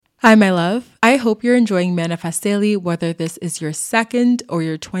Hi, my love. I hope you're enjoying Manifest Daily, whether this is your second or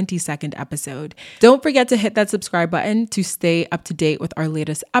your 22nd episode. Don't forget to hit that subscribe button to stay up to date with our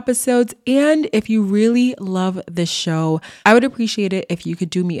latest episodes. And if you really love this show, I would appreciate it if you could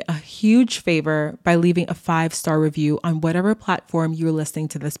do me a huge favor by leaving a 5-star review on whatever platform you're listening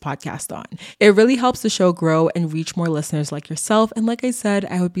to this podcast on. It really helps the show grow and reach more listeners like yourself. And like I said,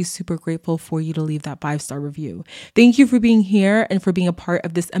 I would be super grateful for you to leave that 5-star review. Thank you for being here and for being a part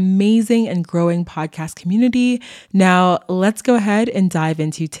of this amazing and growing podcast community. Now, let's go ahead and dive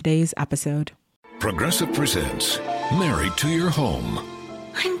into today's episode. Progressive presents Married to Your Home.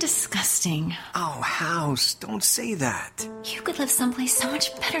 I'm disgusting. Oh, House, don't say that. You could live someplace so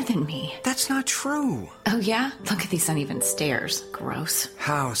much better than me. That's not true. Oh, yeah? Look at these uneven stairs. Gross.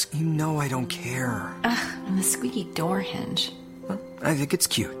 House, you know I don't care. Ugh, and the squeaky door hinge. Well, I think it's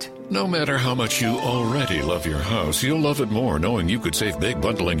cute. No matter how much you already love your house, you'll love it more knowing you could save big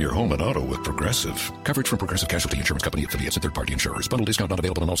bundling your home and auto with Progressive. Coverage from Progressive Casualty Insurance Company, affiliates, and third-party insurers. Bundle discount not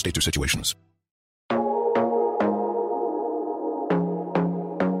available in all states or situations.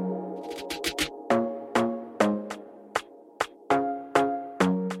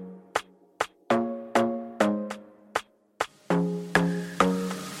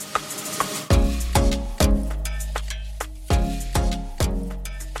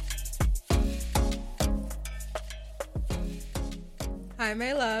 Hi,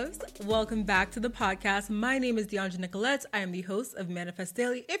 my loves. Welcome back to the podcast. My name is Deandra Nicolette. I am the host of Manifest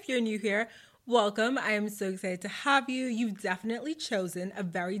Daily. If you're new here, welcome. I am so excited to have you. You've definitely chosen a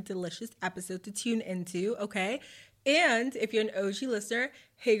very delicious episode to tune into, okay? And if you're an OG listener,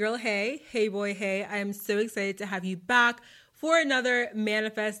 hey girl, hey boy, hey. I am so excited to have you back for another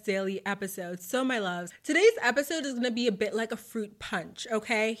Manifest Daily episode. So my loves, today's episode is going to be a bit like a fruit punch,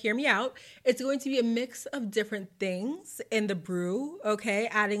 okay? Hear me out. It's going to be a mix of different things in the brew, okay?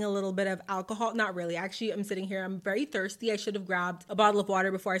 Adding a little bit of alcohol. Not really. Actually, I'm sitting here. I'm very thirsty. I should have grabbed a bottle of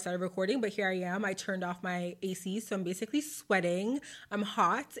water before I started recording, but here I am. I turned off my AC, so I'm basically sweating. I'm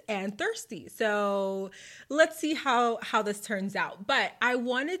hot and thirsty. So let's see how this turns out. But I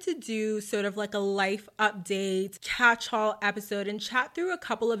wanted to do sort of like a life update, catch-all episode and chat through a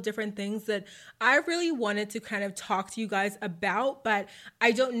couple of different things that I really wanted to kind of talk to you guys about, but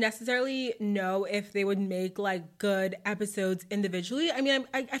I don't necessarily know if they would make like good episodes individually. I mean,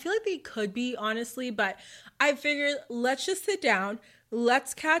 I feel like they could be, honestly, but I figured let's just sit down,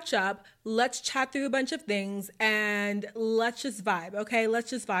 let's catch up, let's chat through a bunch of things, and let's just vibe, okay? Let's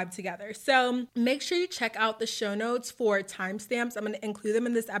just vibe together. So make sure you check out the show notes for timestamps. I'm going to include them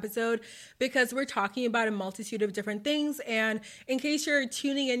in this episode because we're talking about a multitude of different things. And in case you're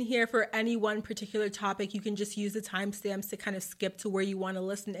tuning in here for any one particular topic, you can just use the timestamps to kind of skip to where you want to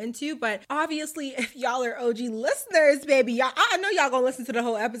listen into. But obviously, if y'all are OG listeners, baby, I know y'all going to listen to the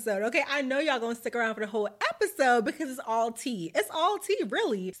whole episode, okay? I know y'all going to stick around for the whole episode because it's all tea. It's all tea,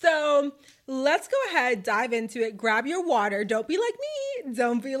 really. So let's go ahead, dive into it. Grab your water. Don't be like me.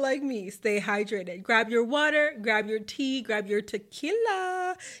 Don't be like me. Stay hydrated. Grab your water, grab your tea, grab your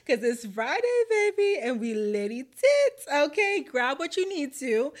tequila, because it's Friday, baby, and we litty tits, okay? Grab what you need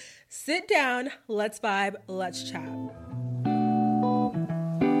to. Sit down. Let's vibe. Let's chat.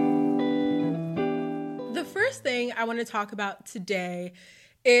 The first thing I want to talk about today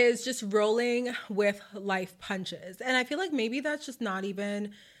is just rolling with life punches. And I feel like maybe that's just not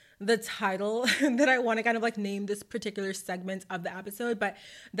even the title that I want to kind of like name this particular segment of the episode, but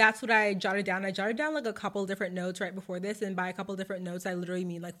that's what I jotted down. I jotted down like a couple different notes right before this, and by a couple different notes, I literally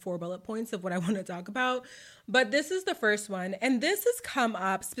mean like 4 bullet points of what I want to talk about. But this is the first one, and this has come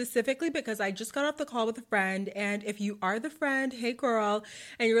up specifically because I just got off the call with a friend, and if you are the friend, hey girl,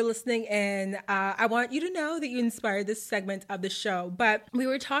 and you're listening in, I want you to know that you inspired this segment of the show. But we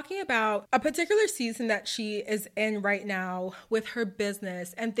were talking about a particular season that she is in right now with her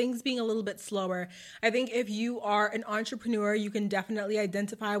business and things being a little bit slower. I think if you are an entrepreneur, you can definitely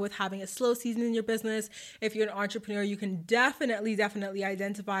identify with having a slow season in your business. If you're an entrepreneur, you can definitely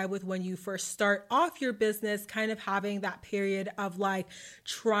identify with when you first start off your business, kind of having that period of like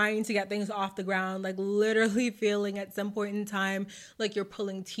trying to get things off the ground, like literally feeling at some point in time like you're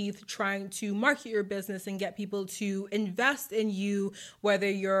pulling teeth trying to market your business and get people to invest in you, whether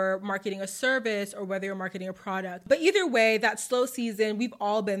you're marketing a service or whether you're marketing a product. But either way, that slow season, we've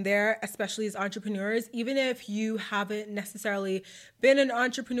all been there, especially as entrepreneurs. Even if you haven't necessarily been an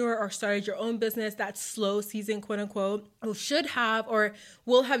entrepreneur or started your own business, that slow season, quote unquote, should have or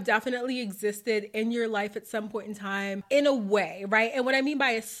will have definitely existed in your life at some point in time in a way, right? And what I mean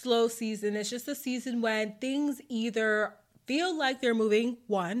by a slow season is just a season when things either feel like they're moving,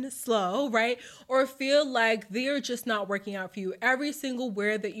 one, slow, right? Or feel like they're just not working out for you. Every single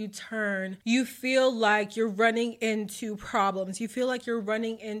where that you turn, you feel like you're running into problems. You feel like you're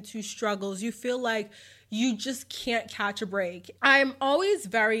running into struggles. You feel like you just can't catch a break. I'm always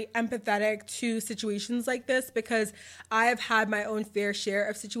very empathetic to situations like this because I've had my own fair share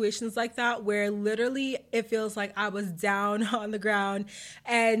of situations like that where literally it feels like I was down on the ground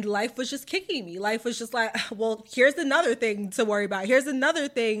and life was just kicking me. Life was just like, well, here's another thing to worry about. Here's another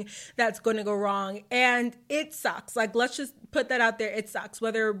thing that's going to go wrong. And it sucks. Like, let's just put that out there. It sucks.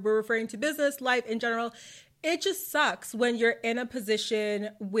 Whether we're referring to business, life in general, it just sucks when you're in a position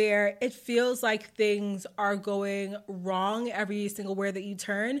where it feels like things are going wrong every single where that you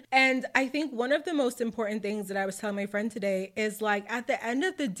turn. And I think one of the most important things that I was telling my friend today is like, at the end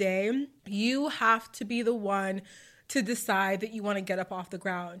of the day, you have to be the one to decide that you want to get up off the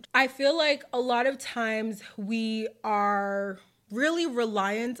ground. I feel like a lot of times we are really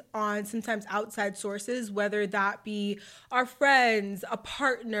reliant on sometimes outside sources, whether that be our friends, a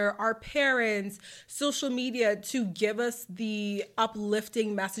partner, our parents, social media, to give us the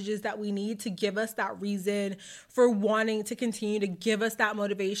uplifting messages that we need, to give us that reason for wanting to continue, to give us that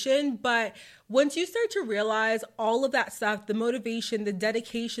motivation. But once you start to realize all of that stuff, the motivation, the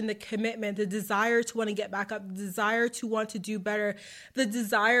dedication, the commitment, the desire to want to get back up, the desire to want to do better, the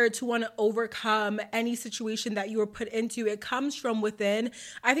desire to want to overcome any situation that you were put into, it comes from within.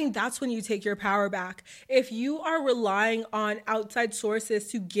 I think that's when you take your power back. If you are relying on outside sources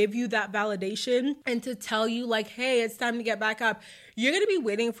to give you that validation and to tell you like, hey, it's time to get back up, you're going to be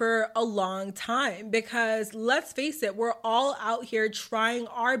waiting for a long time because let's face it, we're all out here trying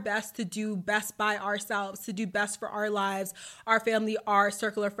our best to do best by ourselves, to do best for our lives, our family, our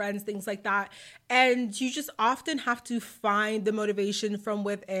circle of friends, things like that. And you just often have to find the motivation from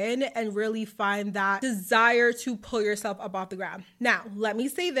within and really find that desire to pull yourself up off the ground. Now, let me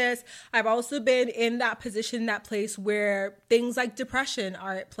say this. I've also been in that position, that place where things like depression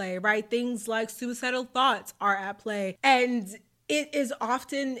are at play, right? Things like suicidal thoughts are at play. And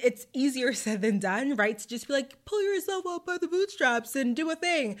it's easier said than done, right? To just be like, pull yourself up by the bootstraps and do a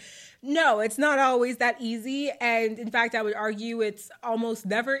thing. No, it's not always that easy. And in fact, I would argue it's almost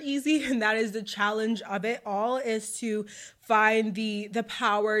never easy. And that is the challenge of it all, is to find the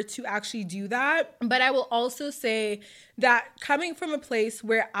power to actually do that. But I will also say that coming from a place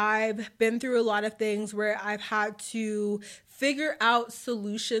where I've been through a lot of things, where I've had to figure out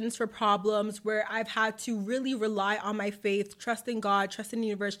solutions for problems, where I've had to really rely on my faith, trust in God, trust in the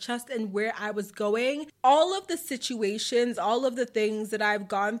universe, trust in where I was going. All of the situations, all of the things that I've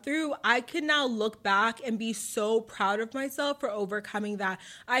gone through, I can now look back and be so proud of myself for overcoming that.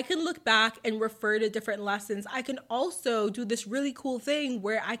 I can look back and refer to different lessons. I can also do this really cool thing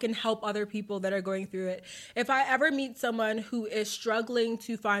where I can help other people that are going through it. If I ever meet someone who is struggling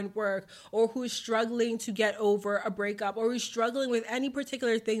to find work, or who is struggling to get over a breakup, or who's struggling with any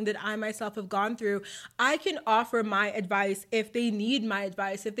particular thing that I myself have gone through, I can offer my advice if they need my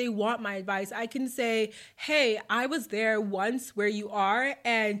advice, if they want my advice. I can say, hey, I was there once where you are,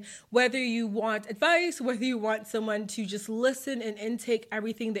 and whether you want advice, whether you want someone to just listen and intake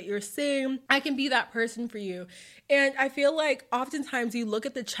everything that you're saying, I can be that person for you. And I feel like oftentimes we look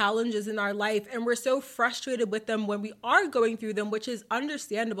at the challenges in our life and we're so frustrated with them when we are going through them, which is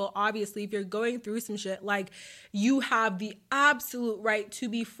understandable. Obviously, if you're going through some shit, like, you have the absolute right to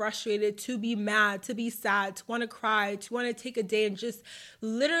be frustrated, to be mad, to be sad, to want to cry, to want to take a day and just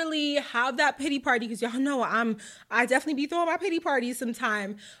literally have that pity party, because y'all know I definitely be throwing my pity parties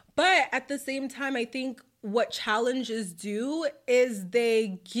sometime. But at the same time, I think what challenges do is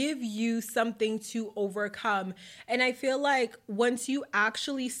they give you something to overcome. And I feel like once you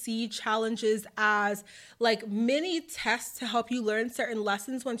actually see challenges as like mini tests to help you learn certain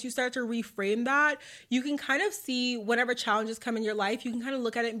lessons, once you start to reframe that, you can kind of see whatever challenges come in your life, you can kind of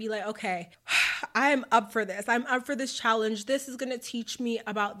look at it and be like, okay, I am up for this. I'm up for this challenge. This is going to teach me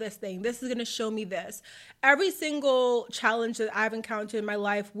about this thing. This is going to show me this. Every single challenge that I've encountered in my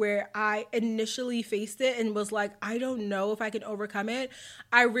life where I initially faced it and was like, I don't know if I can overcome it,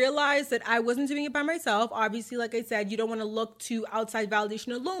 I realized that I wasn't doing it by myself. Obviously, like I said, you don't want to look to outside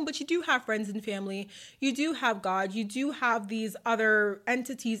validation alone, but you do have friends and family. You do have God. You do have these other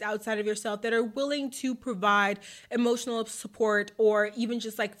entities outside of yourself that are willing to provide emotional support or even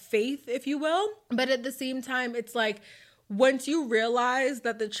just like faith, if you will. But at the same time, it's like, once you realize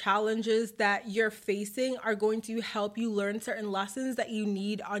that the challenges that you're facing are going to help you learn certain lessons that you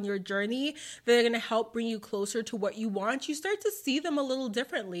need on your journey, that are going to help bring you closer to what you want, you start to see them a little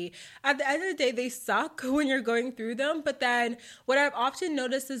differently. At the end of the day, they suck when you're going through them. But then what I've often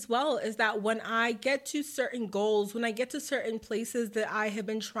noticed as well is that when I get to certain goals, when I get to certain places that I have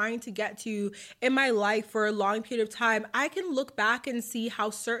been trying to get to in my life for a long period of time, I can look back and see how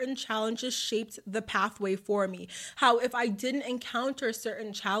certain challenges shaped the pathway for me. How if I didn't encounter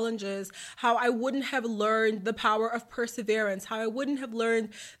certain challenges, how I wouldn't have learned the power of perseverance, how I wouldn't have learned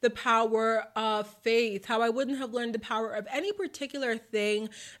the power of faith, how I wouldn't have learned the power of any particular thing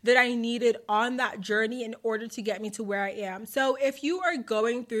that I needed on that journey in order to get me to where I am. So if you are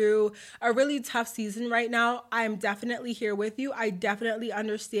going through a really tough season right now, I am definitely here with you. I definitely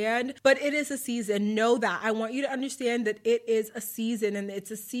understand, but it is a season. Know that. I want you to understand that it is a season, and it's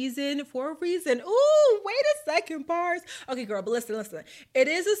a season for a reason. Ooh, wait a second, bars. Okay, girl, but listen. It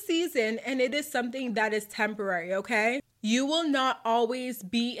is a season, and it is something that is temporary, okay? You will not always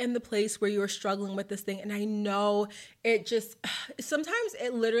be in the place where you're struggling with this thing. And I know it just, sometimes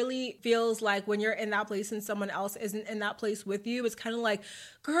it literally feels like when you're in that place and someone else isn't in that place with you, it's kind of like,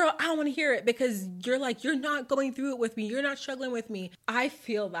 girl, I don't want to hear it, because you're like, you're not going through it with me. You're not struggling with me. I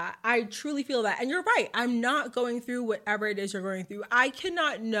feel that. I truly feel that. And you're right. I'm not going through whatever it is you're going through. I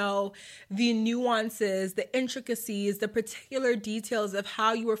cannot know the nuances, the intricacies, the particular details of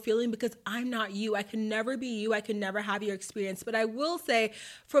how you are feeling, because I'm not you. I can never be you. I can never have your experience. But I will say,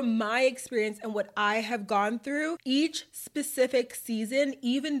 from my experience and what I have gone through, each specific season,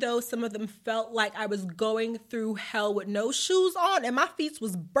 even though some of them felt like I was going through hell with no shoes on and my feet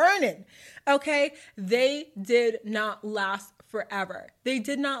was burning, okay, they did not last forever. They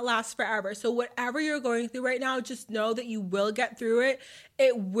did not last forever. So whatever you're going through right now, just know that you will get through it.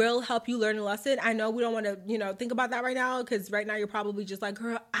 It will help you learn a lesson. I know we don't want to, think about that right now, because right now you're probably just like,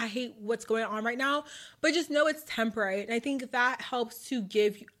 girl, I hate what's going on right now. But just know it's temporary. And I think that helps to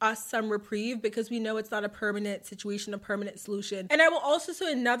give us some reprieve, because we know it's not a permanent situation, a permanent solution. And I will also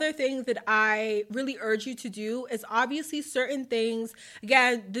say another thing that I really urge you to do is, obviously certain things,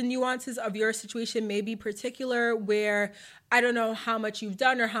 again, the nuances of your situation may be particular, where I don't know how much you've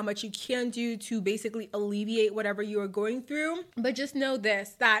done or how much you can do to basically alleviate whatever you are going through. But just know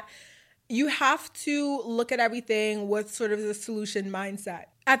this, that you have to look at everything with sort of the solution mindset.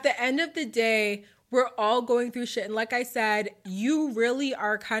 At the end of the day, we're all going through shit. And like I said, you really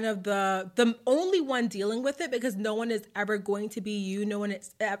are kind of the only one dealing with it, because no one is ever going to be you. No one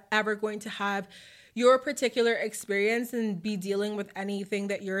is ever going to have your particular experience and be dealing with anything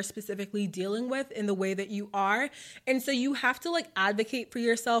that you're specifically dealing with in the way that you are. And so you have to advocate for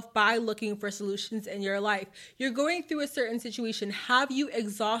yourself by looking for solutions in your life. You're going through a certain situation. Have you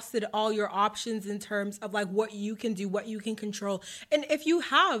exhausted all your options in terms of what you can do, what you can control? And if you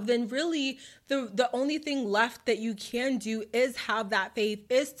have, then really the only thing left that you can do is have that faith,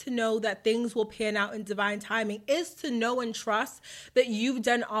 is to know that things will pan out in divine timing, is to know and trust that you've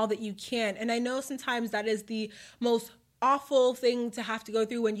done all that you can. And I know sometimes that is the most awful thing to have to go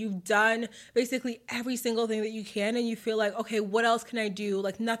through, when you've done basically every single thing that you can and you feel like, okay, what else can I do?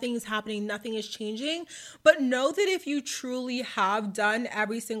 Nothing is happening, nothing is changing. But know that if you truly have done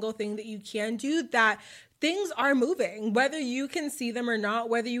every single thing that you can do, that things are moving, whether you can see them or not,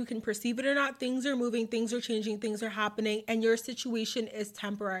 whether you can perceive it or not. Things are moving, things are changing, things are happening, and your situation is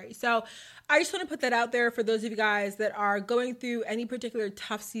temporary. So I just want to put that out there for those of you guys that are going through any particular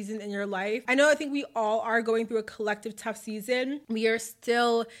tough season in your life. I think we all are going through a collective tough season. We are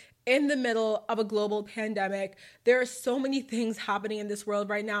still in the middle of a global pandemic. There are so many things happening in this world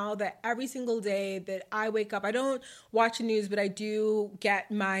right now that every single day that I wake up, I don't watch the news, but I do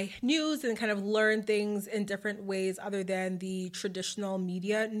get my news and kind of learn things in different ways other than the traditional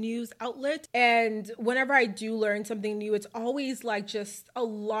media news outlet. And whenever I do learn something new, it's always just a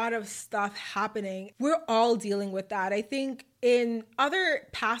lot of stuff happening. We're all dealing with that. I think in other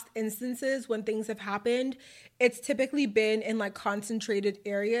past instances when things have happened, it's typically been in concentrated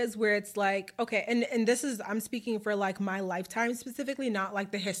areas where it's okay, and this is, I'm speaking for my lifetime specifically, not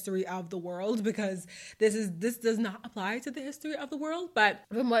the history of the world, because this does not apply to the history of the world. But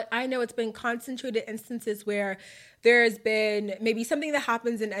from what I know, it's been concentrated instances where there's been maybe something that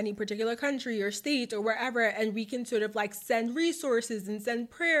happens in any particular country or state or wherever, and we can sort of send resources and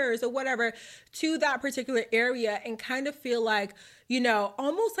send prayers or whatever to that particular area and kind of feel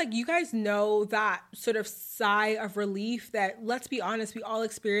almost like you guys know that sort of sigh of relief that, let's be honest, we all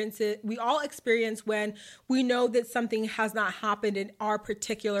experience it. We all experience when we know that something has not happened in our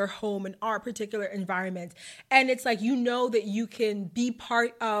particular home, in our particular environment. And it's like, that you can be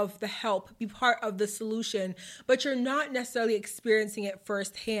part of the help, be part of the solution, but you're not necessarily experiencing it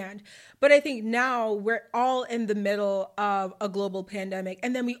firsthand. But I think now we're all in the middle of a global pandemic,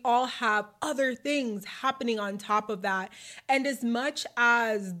 and then we all have other things happening on top of that. And as much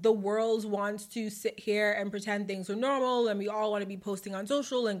as the world wants to sit here and pretend things are normal, and we all want to be posting on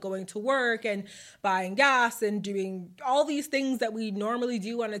social and going to work and buying gas and doing all these things that we normally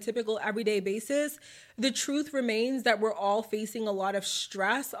do on a typical everyday basis, the truth remains that we're all facing a lot of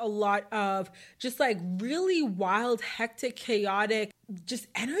stress, a lot of just like really wild, hectic, chaotic, just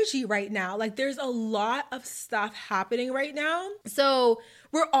energy right now. Like there's a lot of stuff happening right now. So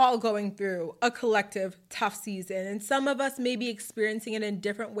we're all going through a collective tough season, and some of us may be experiencing it in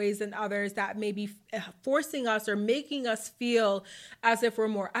different ways than others that may be forcing us or making us feel as if we're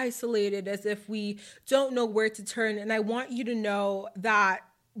more isolated, as if we don't know where to turn. And I want you to know that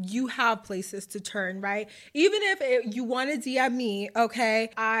you have places to turn, right? Even if you want to DM me, okay?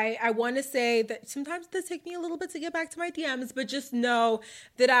 I want to say that sometimes it does take me a little bit to get back to my DMs, but just know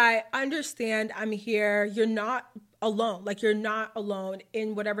that I understand. I'm here. You're not alone. Like you're not alone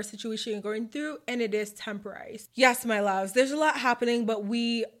in whatever situation you're going through, and it is temporary. Yes, my loves, there's a lot happening, but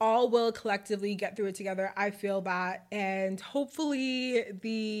we all will collectively get through it together. I feel that. And hopefully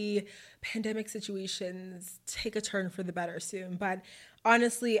the pandemic situations take a turn for the better soon. But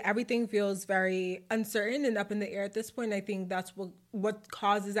honestly, everything feels very uncertain and up in the air at this point. I think that's what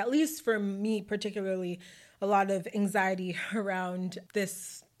causes, at least for me particularly, a lot of anxiety around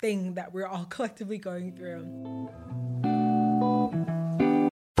this thing that we're all collectively going through.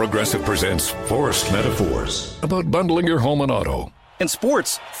 Progressive presents Forced Metaphors about bundling your home and auto. In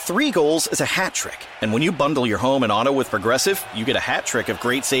sports, 3 goals is a hat trick. And when you bundle your home and auto with Progressive, you get a hat trick of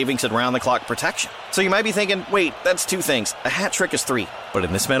great savings and round-the-clock protection. So you might be thinking, wait, that's 2 things. A hat trick is 3. But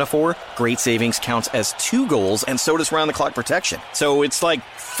in this metaphor, great savings counts as 2 goals, and so does round-the-clock protection. So it's like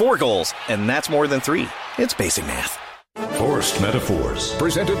 4 goals, and that's more than 3. It's basic math. Forced Metaphors,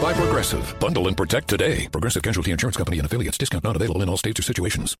 presented by Progressive. Bundle and protect today. Progressive Casualty Insurance Company and affiliates. Discount not available in all states or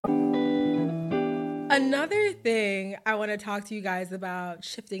situations. Another thing I want to talk to you guys about,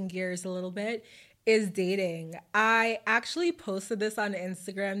 shifting gears a little bit, is dating. I actually posted this on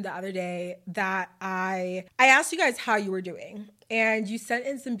Instagram the other day that I asked you guys how you were doing, and you sent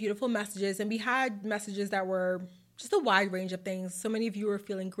in some beautiful messages, and we had messages that were just a wide range of things. So many of you were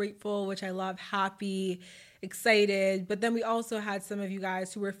feeling grateful, which I love, happy, excited, but then we also had some of you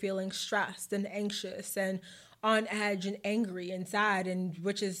guys who were feeling stressed and anxious and on edge and angry and sad, and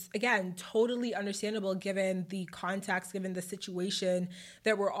which is, again, totally understandable given the context, given the situation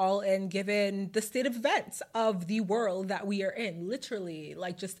that we're all in, given the state of events of the world that we are in. Literally,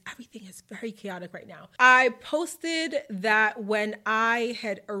 like, just everything is very chaotic right now. I posted that when I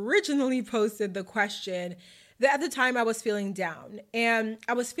had originally posted the question, that at the time I was feeling down, and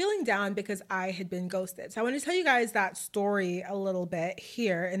I was feeling down because I had been ghosted. So I want to tell you guys that story a little bit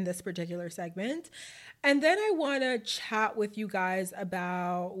here in this particular segment. And then I want to chat with you guys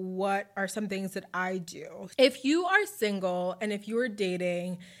about what are some things that I do. If you are single and if you are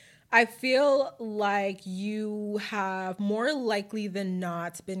dating, I feel like you have more likely than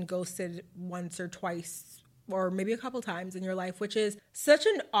not been ghosted once or twice, or maybe a couple times in your life, which is such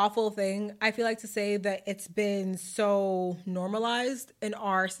an awful thing. I feel like to say that it's been so normalized in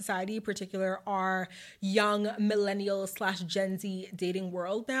our society, particular our young millennial / Gen Z dating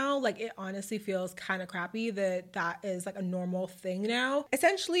world now. Like, it honestly feels kind of crappy that that is like a normal thing now.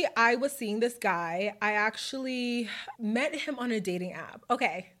 Essentially, I was seeing this guy. I actually met him on a dating app.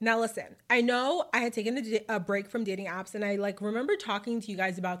 Okay, now listen, I know I had taken a break from dating apps, and I remember talking to you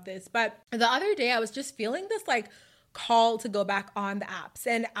guys about this, but the other day I was just feeling this call to go back on the apps,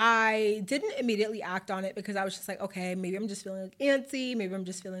 and I didn't immediately act on it because I was just like, okay, maybe I'm just feeling antsy, maybe I'm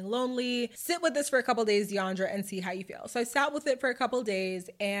just feeling lonely. Sit with this for a couple days, Deandra, and see how you feel. So I sat with it for a couple days,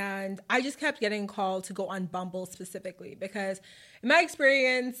 and I just kept getting called to go on Bumble specifically because in my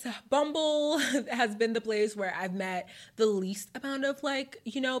experience, Bumble has been the place where I've met the least amount of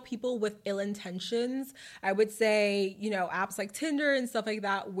people with ill intentions. I would say, apps like Tinder and stuff like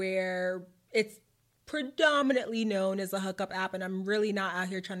that, where it's predominantly known as a hookup app, and I'm really not out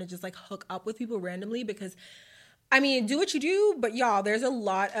here trying to just hook up with people randomly because, do what you do, but y'all, there's a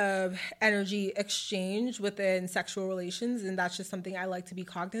lot of energy exchange within sexual relations, and that's just something I like to be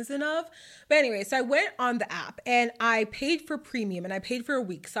cognizant of. But anyway, so I went on the app and I paid for premium, and I paid for a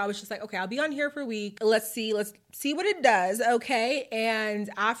week. So I was just like, okay, I'll be on here for a week. Let's see what it does, okay? And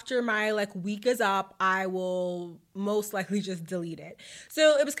after my like week is up, I will most likely just delete it.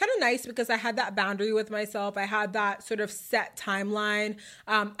 So it was kind of nice because I had that boundary with myself. I had that sort of set timeline.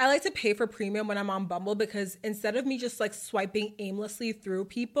 I like to pay for premium when I'm on Bumble because instead of me just like swiping aimlessly through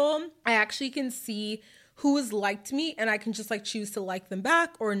people, I actually can see who has liked me and I can just like choose to like them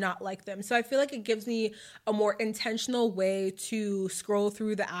back or not like them. So I feel like it gives me a more intentional way to scroll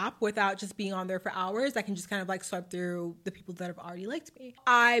through the app without just being on there for hours. I can just kind of like swipe through the people that have already liked me.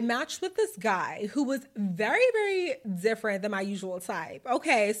 I matched with this guy who was very, very different than my usual type.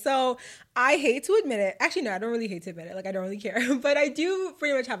 Okay, so I hate to admit it. Actually, no, I don't really hate to admit it. Like, I don't really care. But I do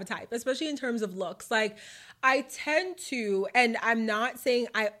pretty much have a type, especially in terms of looks. Like, I tend to, and I'm not saying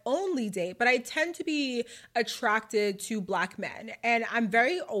I only date, but I tend to be attracted to Black men. And I'm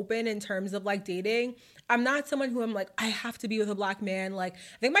very open in terms of like dating. I'm not someone who I'm like, I have to be with a Black man. Like,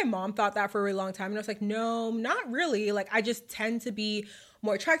 I think my mom thought that for a really long time. And I was like, no, not really. Like, I just tend to be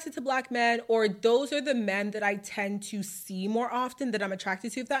more attracted to Black men, or those are the men that I tend to see more often that I'm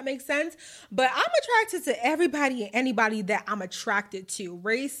attracted to, if that makes sense. But I'm attracted to everybody and anybody that I'm attracted to.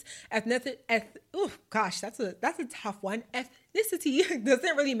 Race, ethnicity, oh gosh, that's a tough one. Ethnicity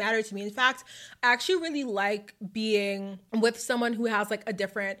doesn't really matter to me. In fact, I actually really like being with someone who has like a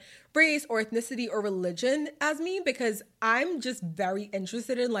different race or ethnicity or religion as me, because I'm just very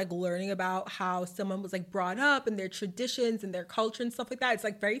interested in like learning about how someone was like brought up and their traditions and their culture and stuff like that. It's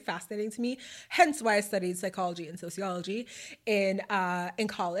like very fascinating to me. Hence why I studied psychology and sociology in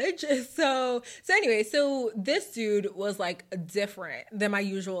college. So anyway, so this dude was like different than my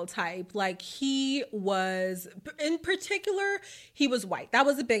usual type. Like, he was, in particular, he was white. That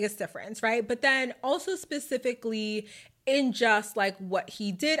was the biggest difference, right? But then also specifically in just like what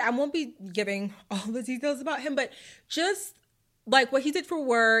he did, I won't be giving all the details about him, but just like what he did for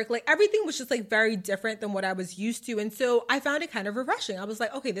work, like everything was just like very different than what I was used to. And so I found it kind of refreshing. I was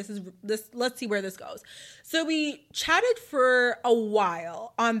like, okay, this, let's see where this goes. So we chatted for a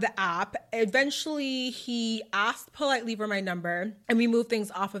while on the app. Eventually he asked politely for my number and we moved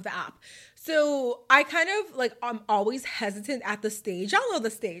things off of the app. So I kind of like, I'm always hesitant at the stage. Y'all know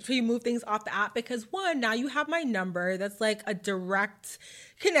the stage where you move things off the app because one, now you have my number. That's like a direct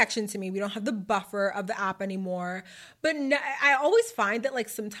connection to me. We don't have the buffer of the app anymore. But I always find that like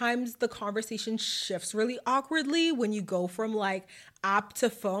sometimes the conversation shifts really awkwardly when you go from like app to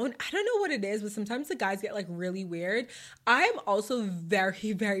phone. I don't know what it is, but sometimes the guys get like really weird. I am also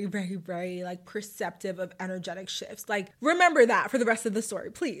very, very, very, very like perceptive of energetic shifts. Like, remember that for the rest of the story,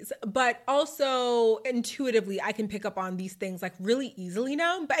 please. But also intuitively, I can pick up on these things like really easily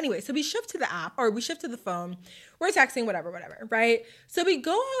now. But anyway, so we shift to the app, or we shift to the phone. We're texting, whatever, right? So we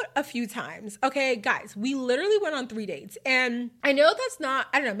go out a few times. Okay, guys, we literally went on 3 dates. And I know that's not,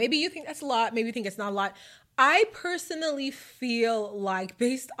 I don't know, maybe you think that's a lot, maybe you think it's not a lot. I personally feel like,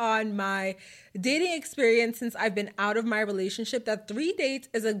 based on my dating experience since I've been out of my relationship, that 3 dates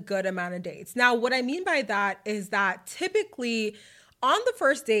is a good amount of dates. Now, what I mean by that is that typically on the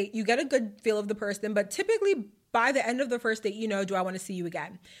first date, you get a good feel of the person, but typically by the end of the first date, you know, do I want to see you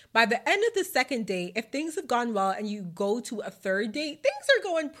again? By the end of the second date, if things have gone well and you go to a third date, things are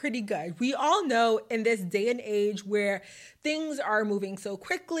going pretty good. We all know in this day and age where things are moving so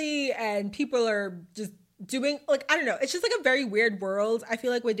quickly and people are just doing, like, I don't know, it's just like a very weird world. I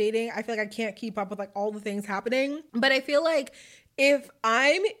feel like with dating, I feel like I can't keep up with like all the things happening. But I feel like if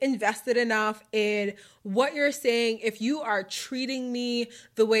I'm invested enough in what you're saying, if you are treating me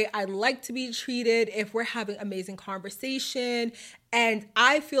the way I like to be treated, if we're having amazing conversation and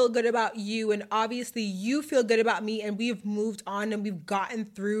I feel good about you and obviously you feel good about me and we've moved on and we've gotten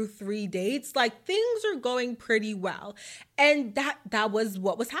through 3 dates, like things are going pretty well. And that was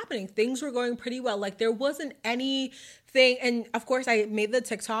what was happening. Things were going pretty well. Like there wasn't anything. And of course I made the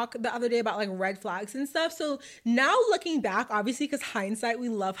TikTok the other day about like red flags and stuff. So now looking back, obviously because hindsight, we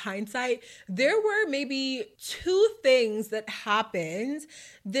love hindsight, there were maybe 2 things that happened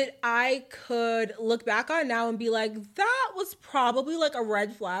that I could look back on now and be like, that was probably like a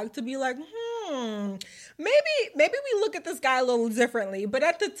red flag, to be like, maybe we look at this guy a little differently. But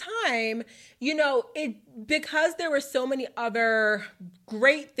at the time, you know, because there were so many other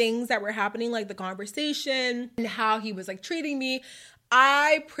great things that were happening, like the conversation and how he was like treating me,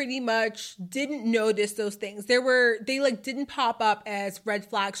 I pretty much didn't notice those things. They like didn't pop up as red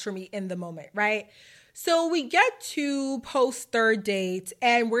flags for me in the moment, right? So we get to post third date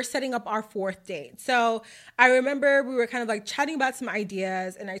and we're setting up our fourth date. So I remember we were kind of like chatting about some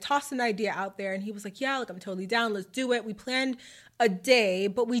ideas and I tossed an idea out there and he was like, yeah, like I'm totally down. Let's do it. We planned a day,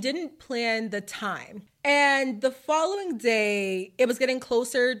 but we didn't plan the time. And the following day, it was getting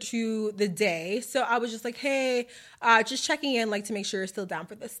closer to the day. So I was just like, hey, just checking in, like to make sure you're still down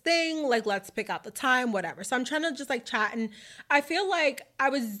for this thing. Like, let's pick out the time, whatever. So I'm trying to just like chat. And I feel like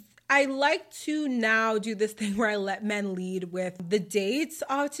I like to now do this thing where I let men lead with the dates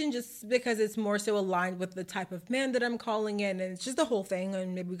often just because it's more so aligned with the type of man that I'm calling in. And it's just the whole thing.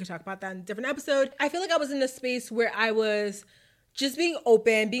 And maybe we could talk about that in a different episode. I feel like I was in a space where I was just being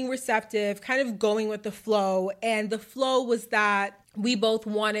open, being receptive, kind of going with the flow. And the flow was that we both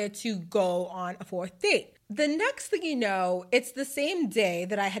wanted to go on a fourth date. The next thing you know, it's the same day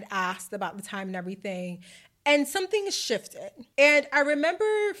that I had asked about the time and everything. And something shifted. And I remember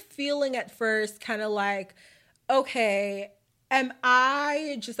feeling at first kind of like, okay, am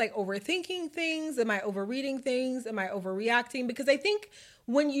I just like overthinking things? Am I overreading things? Am I overreacting? Because I think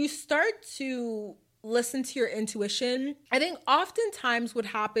when you start to listen to your intuition, I think oftentimes what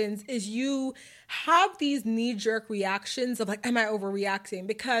happens is you have these knee-jerk reactions of like, am I overreacting?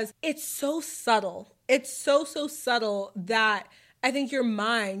 Because it's so subtle. It's so subtle that I think your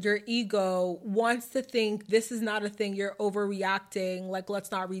mind, your ego wants to think this is not a thing, you're overreacting, like let's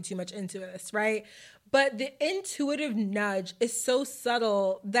not read too much into this, right? But the intuitive nudge is so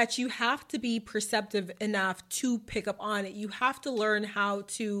subtle that you have to be perceptive enough to pick up on it. You have to learn how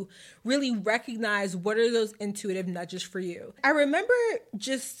to really recognize what are those intuitive nudges for you. I remember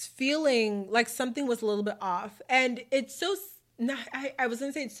just feeling like something was a little bit off. And it's so, I was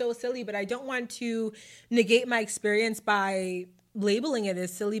going to say it's so silly, but I don't want to negate my experience by labeling it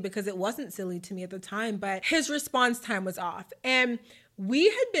as silly because it wasn't silly to me at the time. But his response time was off. And we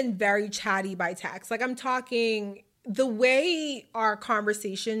had been very chatty by text. Like I'm talking, the way our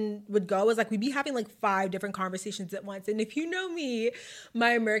conversation would go is like we'd be having like 5 different conversations at once. And if you know me,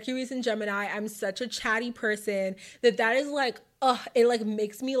 my Mercury's in Gemini, I'm such a chatty person that is like, it like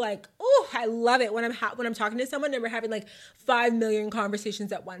makes me like, I love it when I'm talking to someone and we're having like 5 million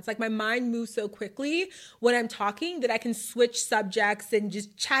conversations at once. Like my mind moves so quickly when I'm talking that I can switch subjects and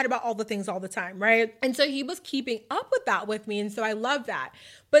just chat about all the things all the time, right? And so he was keeping up with that with me. And so I love that.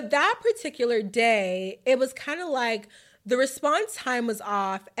 But that particular day, it was kind of like the response time was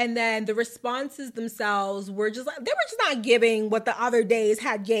off, and then the responses themselves were just like, they were just not giving what the other days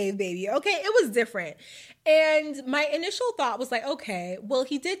had gave, baby. Okay, it was different. And my initial thought was like, okay, well,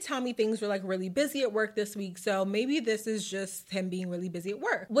 he did tell me things were like really busy at work this week, so maybe this is just him being really busy at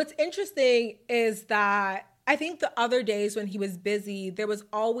work. What's interesting is that I think the other days when he was busy, there was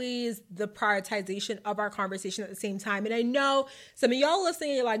always the prioritization of our conversation at the same time. And I know some of y'all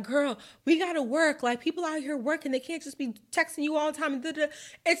listening, you're like, girl, we got to work. Like people out here working, they can't just be texting you all the time.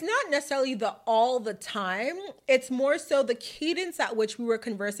 It's not necessarily the all the time. It's more so the cadence at which we were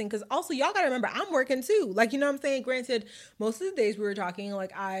conversing. Because also y'all got to remember, I'm working too. Like, you know what I'm saying? Granted, most of the days we were talking,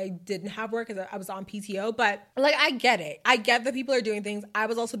 like I didn't have work because I was on PTO. But like, I get it. I get that people are doing things. I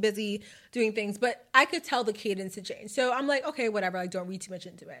was also busy doing things. But I could tell the cadence to change. So I'm like, okay, whatever, like don't read too much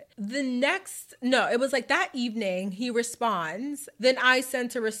into it. It was like that evening he responds, then I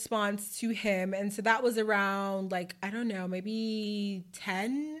sent a response to him. And so that was around like, I don't know, maybe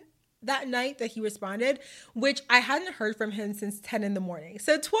 10 that night that he responded, which I hadn't heard from him since 10 in the morning.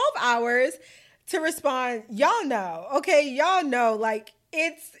 So 12 hours to respond. Y'all know, okay? Y'all know, like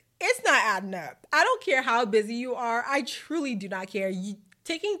it's not adding up. I don't care how busy you are. I truly do not care.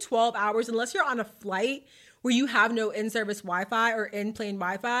 Taking 12 hours, unless you're on a flight where you have no in-service Wi-Fi or in-plane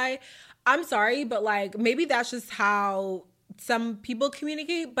Wi-Fi, I'm sorry, but like maybe that's just how some people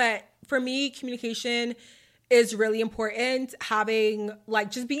communicate. But for me, communication is really important. Having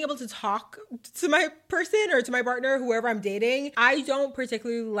like just being able to talk to my person or to my partner, whoever I'm dating. I don't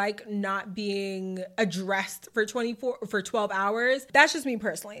particularly like not being addressed for 12 hours. That's just me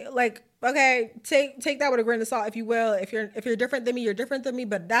personally. Like, okay, take that with a grain of salt, if you will. If you're different than me, you're different than me.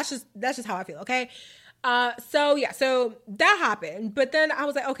 But that's just how I feel. Okay. So that happened. But then I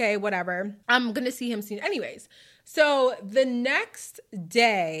was like, okay, whatever. I'm gonna see him soon, anyways. So the next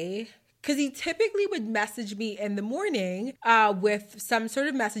day, because he typically would message me in the morning with some sort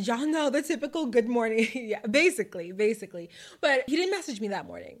of message. Y'all know the typical good morning. Yeah, basically. But he didn't message me that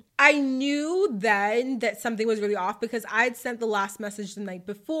morning. I knew then that something was really off because I'd sent the last message the night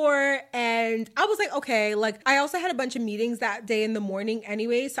before. And I was like, okay, like I also had a bunch of meetings that day in the morning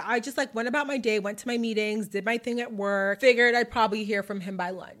anyway. So I just like went about my day, went to my meetings, did my thing at work, figured I'd probably hear from him by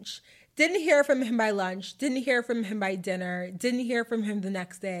lunch. Didn't hear from him by lunch, didn't hear from him by dinner, didn't hear from him the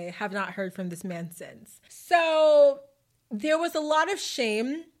next day, have not heard from this man since. So there was a lot of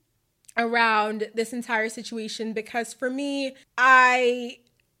shame around this entire situation because for me, I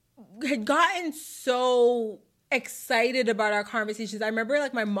had gotten so excited about our conversations. I remember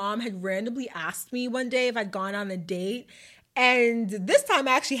like my mom had randomly asked me one day if I'd gone on a date. And this time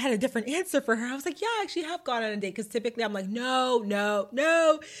I actually had a different answer for her. I was like, yeah, I actually have gone on a date. Because typically I'm like, no.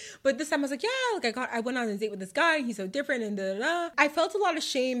 But this time I was like, yeah, like I went on a date with this guy and he's so different and da da da. I felt a lot of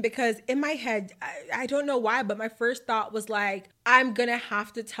shame because in my head, I don't know why, but my first thought was like, I'm gonna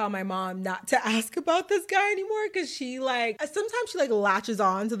have to tell my mom not to ask about this guy anymore because she like, sometimes she like latches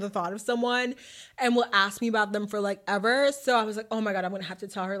on to the thought of someone and will ask me about them for like ever. So I was like, oh my God, I'm gonna have to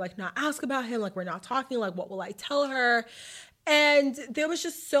tell her like not ask about him. Like we're not talking, like what will I tell her? And there was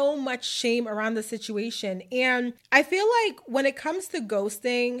just so much shame around the situation. And I feel like when it comes to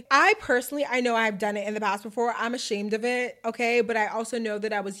ghosting, I know I've done it in the past before. I'm ashamed of it, okay? But I also know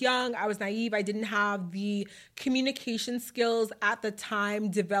that I was young, I was naive, I didn't have the communication skills at the time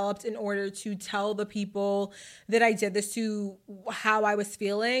developed in order to tell the people that I did this to how I was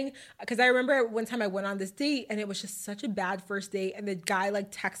feeling. Because I remember one time I went on this date and it was just such a bad first date. And the guy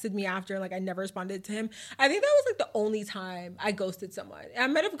like texted me after and like I never responded to him. I think that was like the only time I ghosted someone. I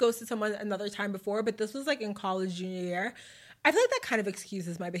might have ghosted someone another time before, but this was like in college junior year. I feel like that kind of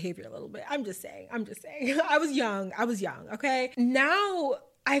excuses my behavior a little bit. I'm just saying. I was young, okay? Now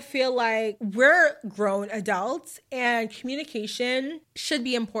I feel like we're grown adults and communication should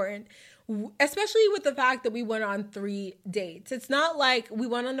be important, especially with the fact that we went on 3 dates. It's not like we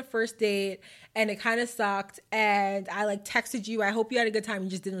went on the first date and it kind of sucked and I like texted you, I hope you had a good time, you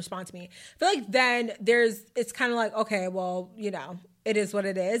just didn't respond to me. I feel like then it's kind of like, okay, well, you know, it is what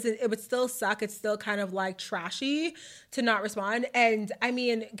it is. It would still suck. It's still kind of like trashy to not respond. And I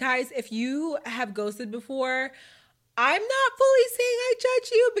mean, guys, if you have ghosted before, I'm not fully saying I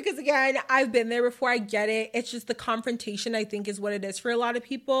judge you because again, I've been there before. I get it. It's just the confrontation, I think, is what it is for a lot of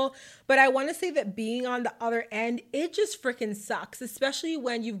people. But I want to say that being on the other end, it just freaking sucks, especially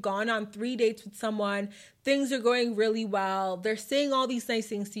when you've gone on 3 dates with someone. Things are going really well. They're saying all these nice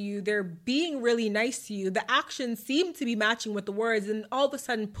things to you. They're being really nice to you. The actions seem to be matching with the words and all of a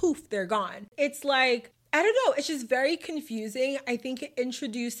sudden, poof, they're gone. It's like, I don't know. It's just very confusing. I think it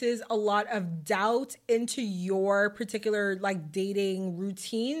introduces a lot of doubt into your particular like dating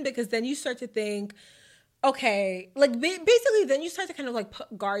routine because then you start to think, okay, like basically then you start to kind of like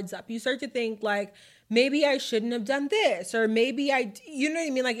put guards up. You start to think like, maybe I shouldn't have done this or maybe you know what I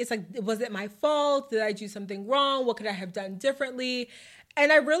mean? Like, it's like, was it my fault? Did I do something wrong? What could I have done differently?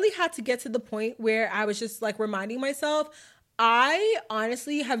 And I really had to get to the point where I was just like reminding myself, I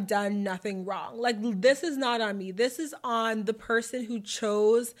honestly have done nothing wrong. Like, this is not on me. This is on the person who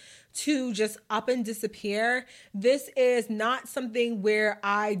chose to just up and disappear. This is not something where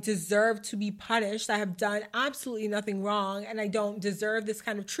I deserve to be punished. I have done absolutely nothing wrong and I don't deserve this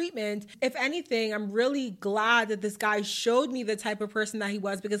kind of treatment. If anything, I'm really glad that this guy showed me the type of person that he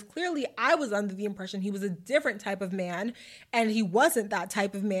was because clearly I was under the impression he was a different type of man and he wasn't that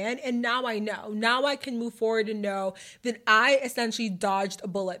type of man. And now I know. Now I can move forward and know that I essentially dodged a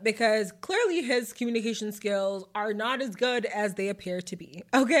bullet because clearly his communication skills are not as good as they appear to be.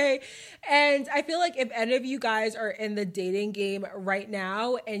 Okay? And I feel like if any of you guys are in the dating game right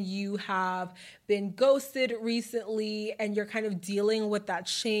now and you have been ghosted recently and you're kind of dealing with that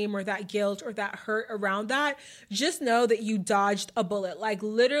shame or that guilt or that hurt around that, just know that you dodged a bullet. Like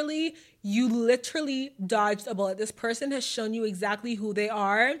you literally dodged a bullet. This person has shown you exactly who they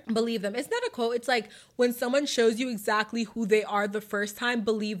are. Believe them. It's not a quote. It's like when someone shows you exactly who they are the first time,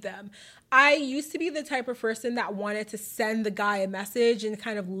 believe them. I used to be the type of person that wanted to send the guy a message and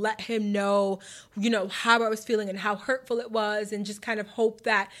kind of let him know, you know, how I was feeling and how hurtful it was and just kind of hope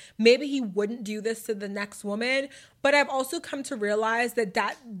that maybe he wouldn't do this to the next woman. But I've also come to realize that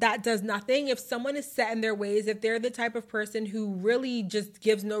does nothing. If someone is set in their ways, if they're the type of person who really just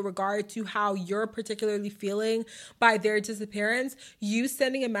gives no regard to how you're particularly feeling by their disappearance, you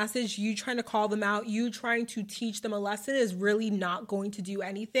sending a message, you trying to call them out, you trying to teach them a lesson is really not going to do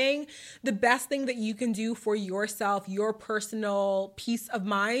anything. The best thing that you can do for yourself, your personal peace of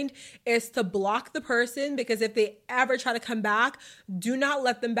mind, is to block the person because if they ever try to come back, do not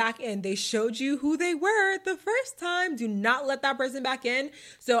let them back in. They showed you who they were the first time. Do not let that person back in.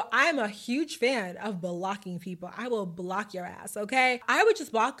 So I'm a huge fan of blocking people. I will block your ass, okay? I would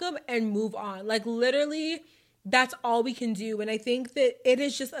just block them and move on. Like literally, that's all we can do. And I think that it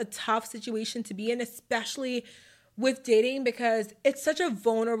is just a tough situation to be in, especially with dating because it's such a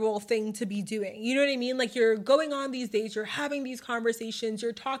vulnerable thing to be doing. You know what I mean? Like, you're going on these dates, you're having these conversations,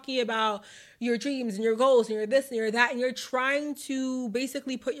 you're talking about your dreams and your goals and your this and your that, and you're trying to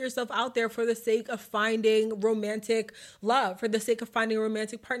basically put yourself out there for the sake of finding romantic love, for the sake of finding a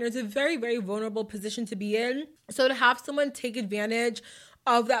romantic partner. It's a very, very vulnerable position to be in. So to have someone take advantage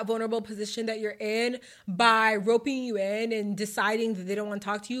of that vulnerable position that you're in by roping you in and deciding that they don't want to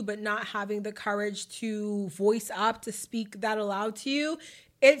talk to you, but not having the courage to voice up, to speak that aloud to you,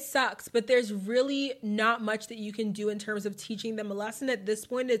 it sucks. But there's really not much that you can do in terms of teaching them a lesson. At this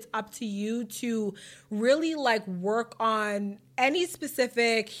point, it's up to you to really like work on any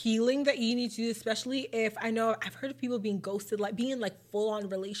specific healing that you need to do, especially if I know I've heard of people being ghosted, like being in like full on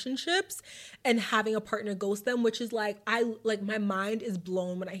relationships and having a partner ghost them, which is like, my mind is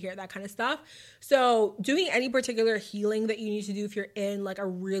blown when I hear that kind of stuff. So doing any particular healing that you need to do if you're in like a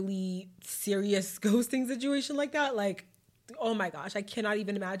really serious ghosting situation like that, like, oh my gosh, I cannot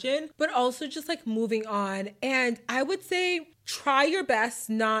even imagine. But also just like moving on. And I would say try your best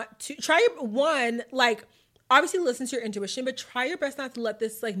not to, obviously listen to your intuition, but try your best not to let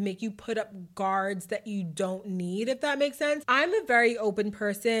this like make you put up guards that you don't need, if that makes sense. I'm a very open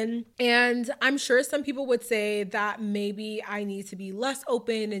person, and I'm sure some people would say that maybe I need to be less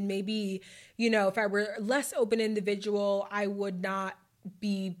open, and maybe, you know, if I were a less open individual, I would not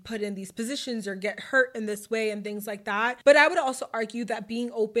be put in these positions or get hurt in this way and things like that. But I would also argue that being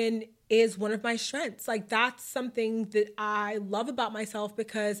open is one of my strengths. Like, that's something that I love about myself,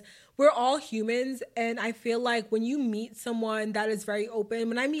 because we're all humans. And I feel like when you meet someone that is very open,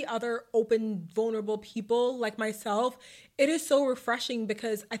 when I meet other open, vulnerable people like myself, it is so refreshing,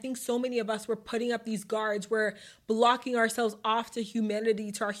 because I think so many of us were putting up these guards. We're blocking ourselves off to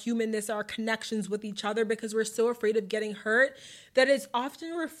humanity, to our humanness, our connections with each other, because we're so afraid of getting hurt, that it's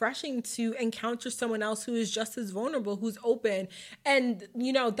often refreshing to encounter someone else who is just as vulnerable, who's open. And,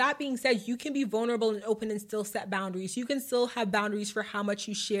 you know, that being said, you can be vulnerable and open and still set boundaries. You can still have boundaries for how much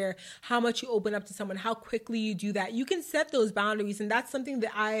you share, how much you open up to someone, how quickly you do that. You can set those boundaries. And that's something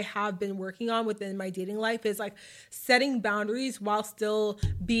that I have been working on within my dating life, is like setting boundaries while still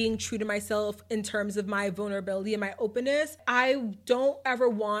being true to myself in terms of my vulnerability and my openness. I don't ever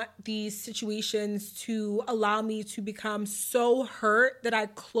want these situations to allow me to become so hurt that I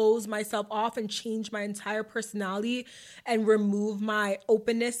close myself off and change my entire personality and remove my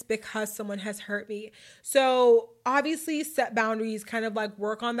openness because someone has hurt me. So obviously set boundaries, kind of like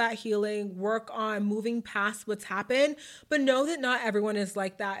work on that healing, work on moving past what's happened, but know that not everyone is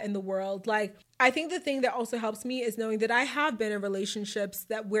like that in the world. Like, I think the thing that also helps me is knowing that I have been in relationships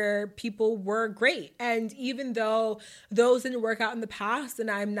where people were great. And even though those didn't work out in the past and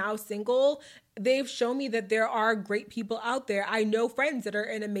I'm now single, they've shown me that there are great people out there. I know friends that are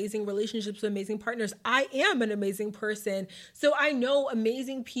in amazing relationships with amazing partners. I am an amazing person. So I know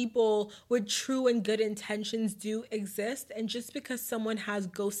amazing people with true and good intentions do exist. And just because someone has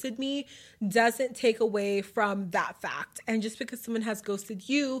ghosted me doesn't take away from that fact. And just because someone has ghosted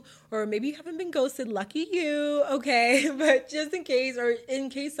you, or maybe you haven't been ghosted, lucky you, okay? But just in case, or in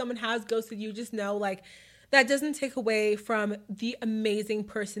case someone has ghosted you, just know, like, that doesn't take away from the amazing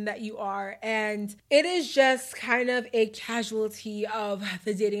person that you are. And it is just kind of a casualty of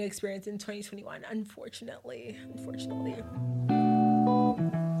the dating experience in 2021, unfortunately.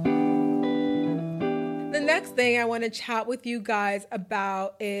 The next thing I want to chat with you guys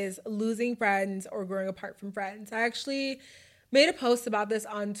about is losing friends or growing apart from friends. I actually made a post about this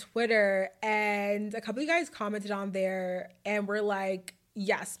on Twitter, and a couple of you guys commented on there and were like,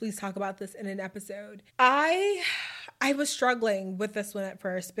 yes, please talk about this in an episode. I was struggling with this one at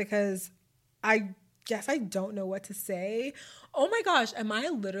first because I guess I don't know what to say. Oh my gosh, am I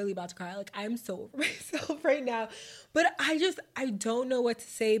literally about to cry? Like, I'm so over myself right now. But I don't know what to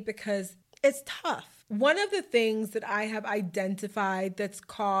say because it's tough. One of the things that I have identified that's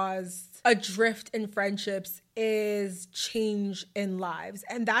caused a drift in friendships is change in lives.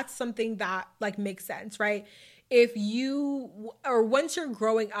 And that's something that like makes sense, right? If you, or once you're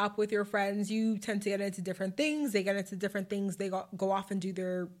growing up with your friends, you tend to get into different things. They get into different things. They go off and do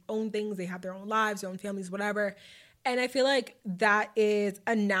their own things. They have their own lives, their own families, whatever. And I feel like that is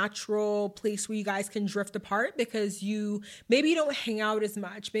a natural place where you guys can drift apart because maybe you don't hang out as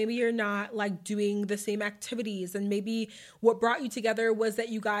much. Maybe you're not like doing the same activities. And maybe what brought you together was that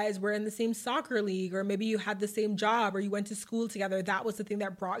you guys were in the same soccer league, or maybe you had the same job, or you went to school together. That was the thing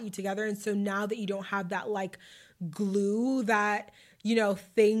that brought you together. And so now that you don't have that like glue that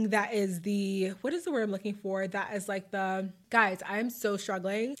thing that is what is the word I'm looking for? That is like guys, I'm so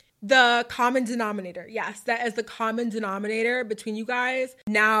struggling. The common denominator. Yes, that is the common denominator between you guys.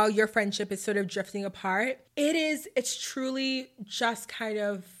 Now your friendship is sort of drifting apart. It's truly just kind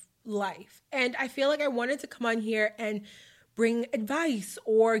of life. And I feel like I wanted to come on here and bring advice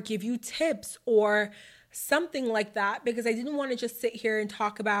or give you tips or something like that, because I didn't want to just sit here and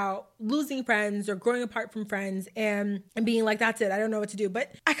talk about losing friends or growing apart from friends and being like, that's it, I don't know what to do.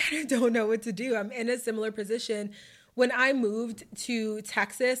 But I kind of don't know what to do. I'm in a similar position. When I moved to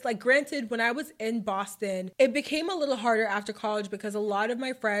Texas, like granted, when I was in Boston, it became a little harder after college because a lot of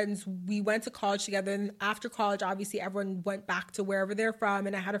my friends, we went to college together. And after college, obviously everyone went back to wherever they're from.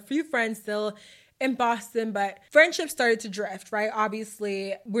 And I had a few friends still in Boston, but friendships started to drift, right?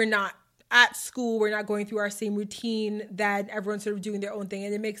 Obviously, we're not at school, we're not going through our same routine, that everyone's sort of doing their own thing,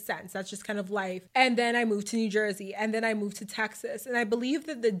 and it makes sense. That's just kind of life. And then I moved to New Jersey, and then I moved to Texas. And I believe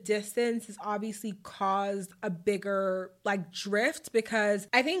that the distance has obviously caused a bigger drift, because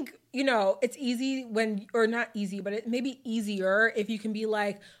I think, it's easy or not easy, but it may be easier if you can be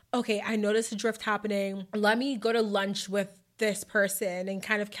like, okay, I noticed a drift happening. Let me go to lunch with this person and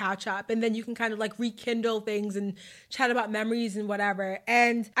kind of catch up, and then you can kind of rekindle things and chat about memories and whatever.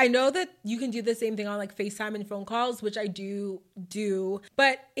 And I know that you can do the same thing on FaceTime and phone calls, which I do,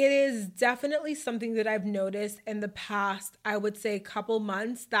 but it is definitely something that I've noticed in the past, I would say couple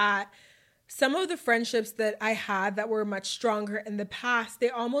months, that some of the friendships that I had that were much stronger in the past,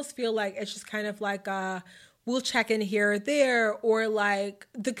 they almost feel like it's just kind of we'll check in here or there, or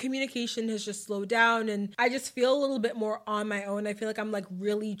the communication has just slowed down, and I just feel a little bit more on my own. I feel like I'm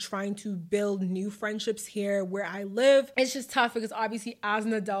really trying to build new friendships here where I live. It's just tough because obviously as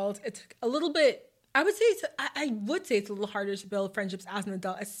an adult, it's a little bit, I would say it's a little harder to build friendships as an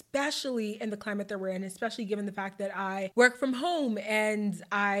adult, especially in the climate that we're in, especially given the fact that I work from home and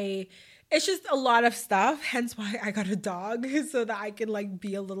it's just a lot of stuff, hence why I got a dog, so that I can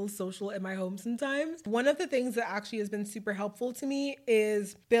be a little social in my home sometimes. One of the things that actually has been super helpful to me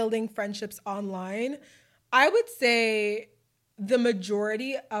is building friendships online. I would say the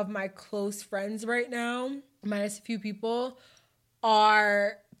majority of my close friends right now, minus a few people,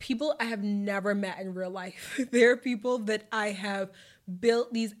 are people I have never met in real life. They're people that I have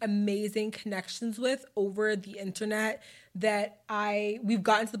built these amazing connections with over the internet, that we've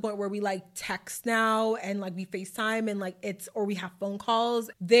gotten to the point where we text now and we FaceTime and or we have phone calls.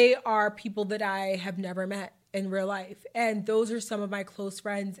 They are people that I have never met in real life. And those are some of my close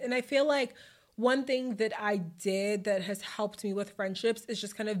friends. And I feel like one thing that I did that has helped me with friendships is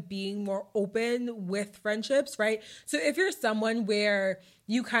just kind of being more open with friendships, right? So if you're someone where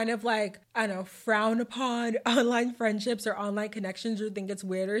you kind of frown upon online friendships or online connections, or think it's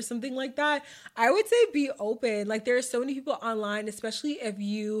weird or something like that, I would say be open. There are so many people online, especially if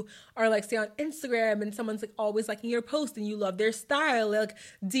you are say on Instagram and someone's always liking your post and you love their style,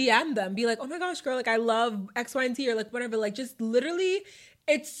 DM them, be oh my gosh, girl, I love X, Y, and Z, or whatever. Just literally,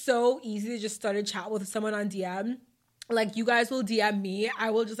 it's so easy to just start a chat with someone on DM. You guys will DM me, I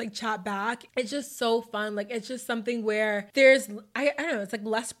will just chat back. It's just so fun. It's just something where there's, I don't know, it's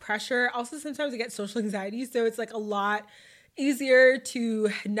less pressure. Also, sometimes I get social anxiety, so it's a lot easier to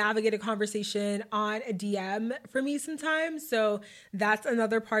navigate a conversation on a DM for me sometimes. So that's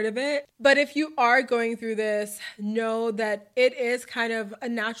another part of it. But if you are going through this, know that it is kind of a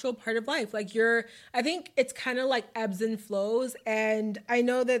natural part of life. I think it's kind of ebbs and flows. And I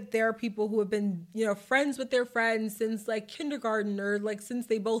know that there are people who have been, friends with their friends since kindergarten, or since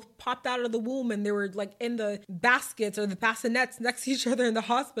they both popped out of the womb and they were in the baskets or the bassinets next to each other in the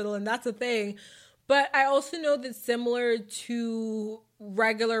hospital. And that's a thing. But I also know that similar to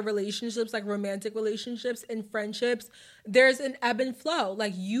regular relationships, romantic relationships and friendships, there's an ebb and flow.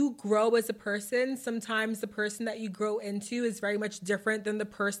 You grow as a person. Sometimes the person that you grow into is very much different than the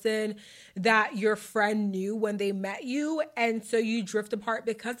person that your friend knew when they met you. And so you drift apart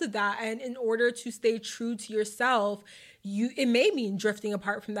because of that. And in order to stay true to yourself, it may mean drifting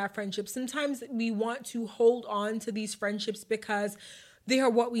apart from that friendship. Sometimes we want to hold on to these friendships because they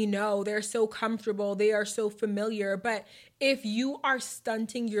are what we know. They're so comfortable. They are so familiar. But if you are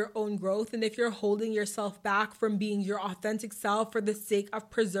stunting your own growth, and if you're holding yourself back from being your authentic self for the sake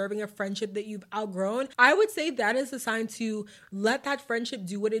of preserving a friendship that you've outgrown, I would say that is a sign to let that friendship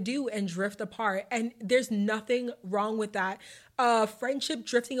do what it do and drift apart. And there's nothing wrong with that. Friendship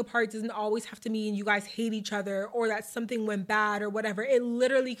drifting apart doesn't always have to mean you guys hate each other or that something went bad or whatever. It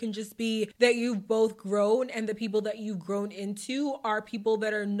literally can just be that you've both grown, and the people that you've grown into are people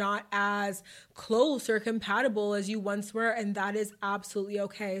that are not as close or compatible as you once were. and that is absolutely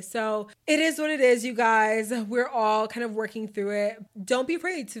okay. So it is what it is, you guys. We're all kind of working through it. Don't be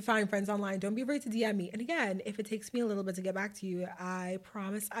afraid to find friends online. Don't be afraid to DM me. And again, if it takes me a little bit to get back to you, I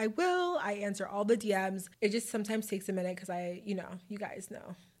promise I will. I answer all the DMs. It just sometimes takes a minute because you guys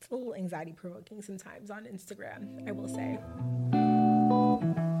know, it's a little anxiety provoking sometimes on Instagram, I will say.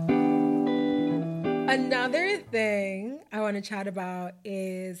 Another thing I want to chat about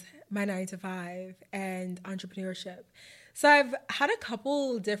is my 9-to-5 and entrepreneurship. So I've had a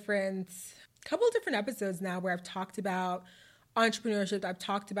couple different episodes now where I've talked about entrepreneurship. I've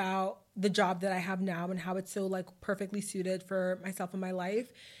talked about the job that I have now and how it's so like perfectly suited for myself and my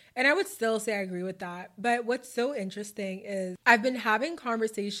life. And I would still say I agree with that. But what's so interesting is I've been having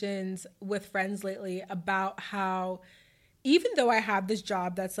conversations with friends lately about how even though I have this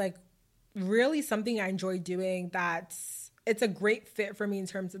job that's like really something I enjoy doing, it's a great fit for me in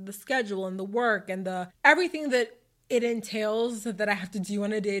terms of the schedule and the work and the everything that it entails that I have to do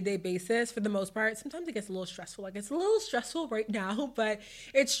on a day-to-day basis. For the most part, sometimes it gets a little stressful. Like, it's a little stressful right now, but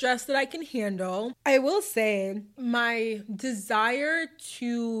it's stress that I can handle. I will say my desire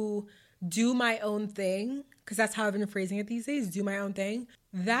to do my own thing, because that's how I've been phrasing it these days, do my own thing.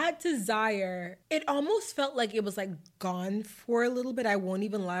 That desire, it almost felt like it was like gone for a little bit. I won't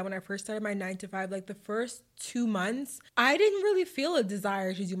even lie. When I first started my 9-to-5, like the first 2 months, I didn't really feel a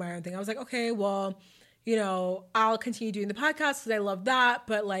desire to do my own thing. I was like, okay, well, I'll continue doing the podcast because I love that.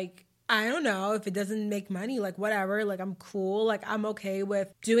 But like, I don't know, if it doesn't make money, like whatever, like I'm cool. Like I'm okay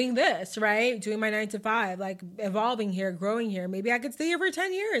with doing this, right? Doing my 9-to-5, like evolving here, growing here. Maybe I could stay here for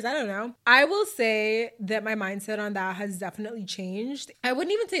 10 years. I don't know. I will say that my mindset on that has definitely changed. I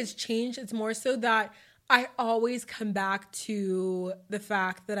wouldn't even say it's changed. It's more so that I always come back to the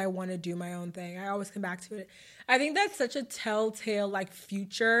fact that I want to do my own thing. I always come back to it. I think that's such a telltale like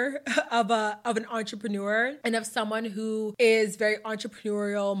future of an entrepreneur and of someone who is very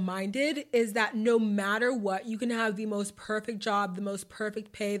entrepreneurial minded, is that no matter what, you can have the most perfect job, the most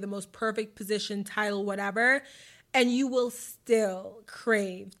perfect pay, the most perfect position, title, whatever, and you will still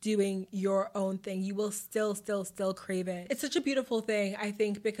crave doing your own thing. You will still crave it. It's such a beautiful thing, I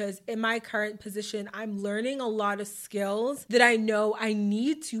think, because in my current position, I'm learning a lot of skills that I know I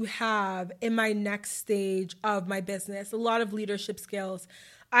need to have in my next stage of my business. A lot of leadership skills.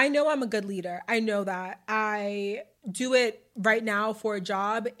 I know I'm a good leader. I know that. I do it right now for a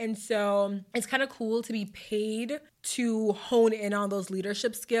job. And so it's kind of cool to be paid to hone in on those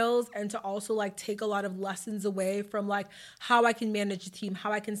leadership skills and to also like take a lot of lessons away from like how I can manage a team,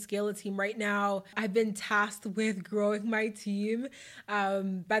 how I can scale a team. Right now, I've been tasked with growing my team.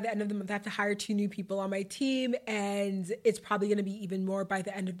 By the end of the month, I have to hire 2 new people on my team, and it's probably going to be even more by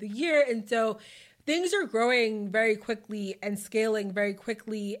the end of the year. And so things are growing very quickly and scaling very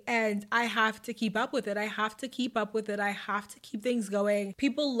quickly, and I have to keep up with it. I have to keep things going.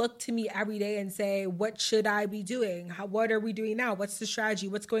 People look to me every day and say, what should I be doing? What are we doing now? What's the strategy?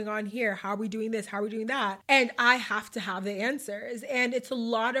 What's going on here? How are we doing this? How are we doing that? And I have to have the answers. And it's a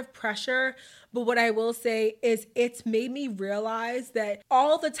lot of pressure. But what I will say is it's made me realize that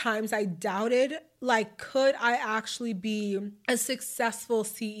all the times I doubted, like, could I actually be a successful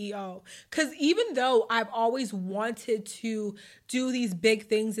CEO? Because even though I've always wanted to do these big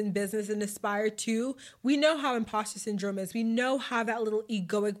things in business and aspire to, we know how imposter syndrome is. We know how that little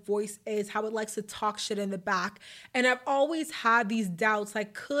egoic voice is, how it likes to talk shit in the back. And I've always had these doubts,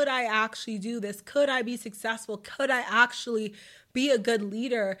 like, could I actually do this? Could I be successful? Could I actually be a good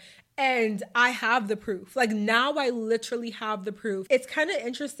leader? And I have the proof. Like, now I literally have the proof. It's kind of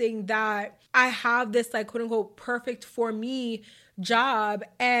interesting that I have this like quote unquote perfect for me job,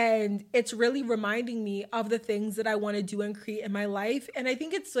 and it's really reminding me of the things that I want to do and create in my life. And I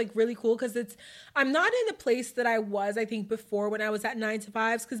think it's like really cool because I'm not in the place that I was, I think, before when I was at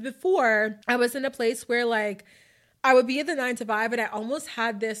 9-to-5s. Because before I was in a place where like I would be at the 9-to-5 and I almost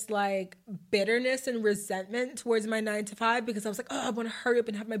had this like bitterness and resentment towards my 9-to-5 because I was like, oh, I want to hurry up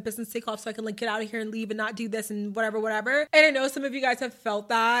and have my business take off so I can like get out of here and leave and not do this and whatever. And I know some of you guys have felt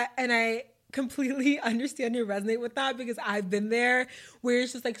that, and I completely understand and resonate with that because I've been there where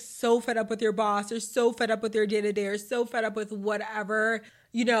it's just like so fed up with your boss or so fed up with your day-to-day or so fed up with whatever,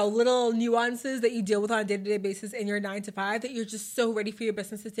 little nuances that you deal with on a day-to-day basis in your 9-to-5 that you're just so ready for your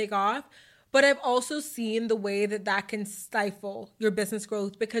business to take off. But I've also seen the way that can stifle your business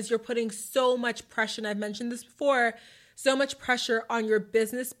growth because you're putting so much pressure, and I've mentioned this before, so much pressure on your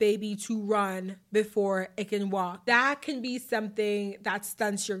business baby to run before it can walk. That can be something that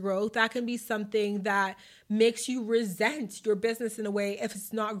stunts your growth. That can be something that makes you resent your business in a way if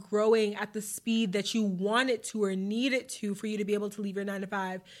it's not growing at the speed that you want it to or need it to for you to be able to leave your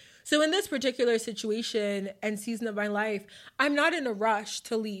 9-to-5. So in this particular situation and season of my life, I'm not in a rush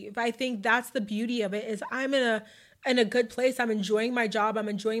to leave. I think that's the beauty of it, is I'm in a good place. I'm enjoying my job. I'm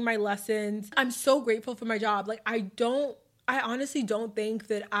enjoying my lessons. I'm so grateful for my job. Like I honestly don't think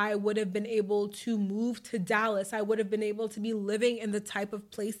that I would have been able to move to Dallas. I would have been able to be living in the type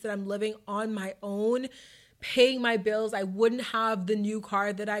of place that I'm living on my own, paying my bills. I wouldn't have the new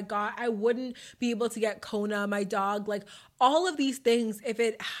car that I got. I wouldn't be able to get Kona, my dog, like all of these things if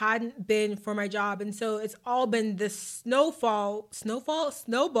it hadn't been for my job. And so it's all been this snowball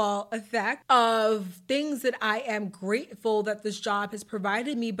effect of things that I am grateful that this job has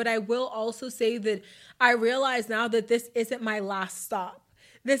provided me. But I will also say that I realize now that this isn't my last stop.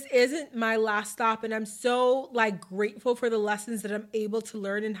 This isn't my last stop, and I'm so grateful for the lessons that I'm able to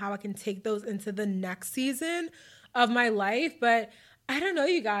learn and how I can take those into the next season of my life. But I don't know,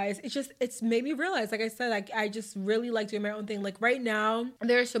 you guys, it's made me realize, like I said, I just really like doing my own thing. Like right now,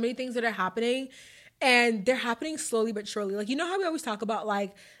 there are so many things that are happening, and they're happening slowly but surely. Like, you know how we always talk about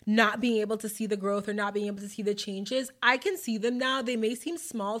not being able to see the growth or not being able to see the changes? I can see them now. They may seem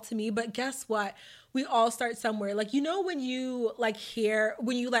small to me, but guess what? We all start somewhere. Like, you know, when you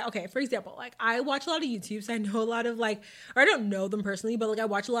okay, for example, I watch a lot of YouTubes. I know a lot of or I don't know them personally, but I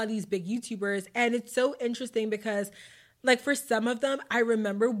watch a lot of these big YouTubers, and it's so interesting because for some of them, I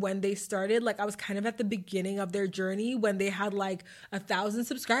remember when they started, I was kind of at the beginning of their journey when they had 1,000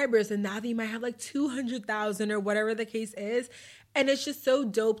 subscribers, and now they might have 200,000 or whatever the case is. And it's just so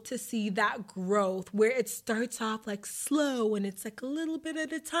dope to see that growth where it starts off slow and it's a little bit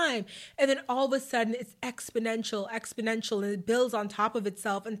at a time. And then all of a sudden it's exponential, and it builds on top of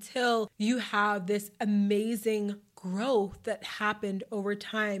itself until you have this amazing growth that happened over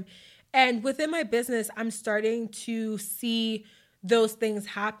time. And within my business, I'm starting to see those things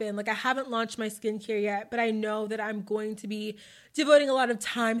happen. I haven't launched my skincare yet, but I know that I'm going to be devoting a lot of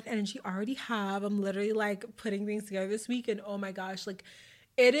time and energy. I already have. I'm literally putting things together this week, and oh my gosh,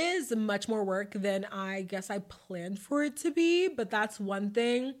 it is much more work than I guess I planned for it to be, but that's one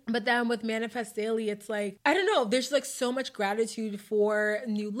thing. But then with Manifest Daily, it's I don't know, there's so much gratitude for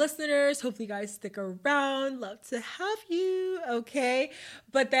new listeners. Hopefully you guys stick around. Love to have you, okay?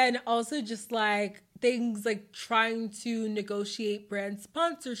 But then also just things trying to negotiate brand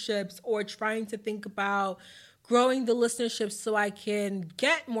sponsorships or trying to think about growing the listenership so I can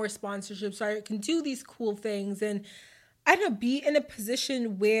get more sponsorships, so I can do these cool things and I don't know, be in a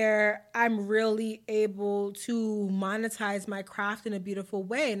position where I'm really able to monetize my craft in a beautiful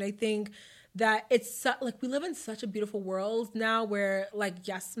way. And I think that it's we live in such a beautiful world now where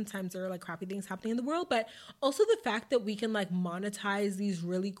yes, sometimes there are crappy things happening in the world, but also the fact that we can monetize these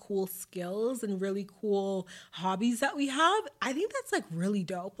really cool skills and really cool hobbies that we have. I think that's really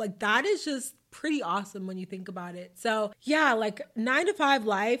dope. That is just pretty awesome when you think about it. So yeah, 9-to-5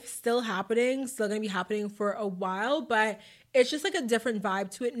 life still happening, still gonna be happening for a while, but it's just a different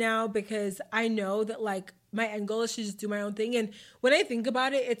vibe to it now because I know that my end goal is to just do my own thing. And when I think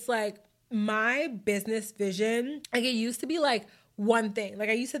about it, it's my business vision, it used to be one thing.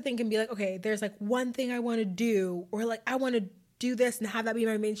 I used to think and be okay, there's one thing I want to do, or I want to do this and have that be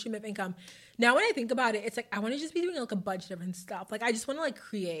my main stream of income. Now, when I think about it, it's I want to just be doing a bunch of different stuff. I just want to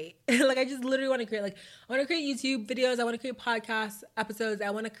create. I just literally want to create. I want to create YouTube videos. I want to create podcast episodes.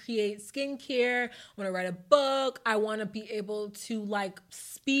 I want to create skincare. I want to write a book. I want to be able to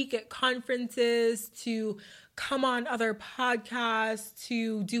speak at conferences, to come on other podcasts,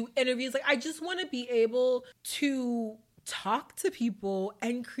 to do interviews. I just want to be able to talk to people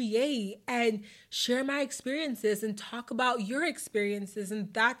and create and share my experiences and talk about your experiences.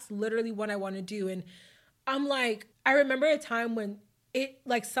 And that's literally what I want to do. And I'm I remember a time when it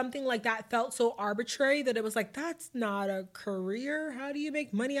something like that felt so arbitrary that it was that's not a career. How do you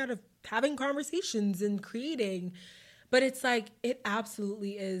make money out of having conversations and creating? But it's it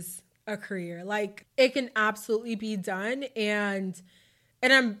absolutely is a career. It can absolutely be done, and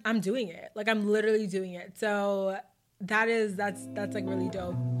I'm doing it. I'm literally doing it. So that's really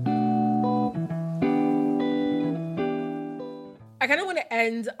dope. I kind of want to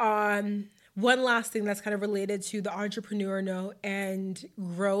end on one last thing that's kind of related to the entrepreneur note and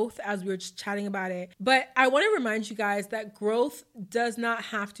growth as we were just chatting about it. But I want to remind you guys that growth does not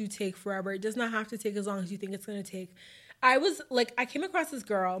have to take forever. It does not have to take as long as you think it's going to take. I came across this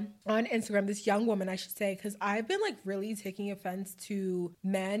girl on Instagram, this young woman, I should say, because I've been like really taking offense to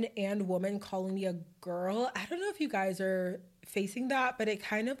men and women calling me a girl. I don't know if you guys are facing that, but it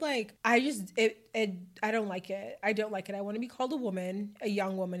kind of like, I don't like it. I don't like it. I want to be called a woman, a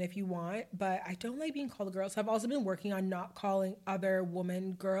young woman if you want, but I don't like being called a girl. So I've also been working on not calling other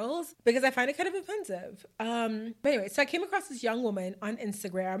women girls because I find it kind of offensive. But anyway, so I came across this young woman on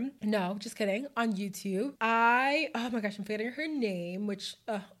Instagram. No, just kidding. On YouTube. Oh my gosh, I'm forgetting her name, which,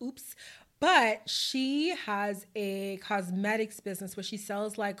 oops. But she has a cosmetics business where she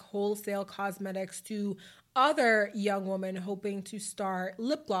sells like wholesale cosmetics to other young women hoping to start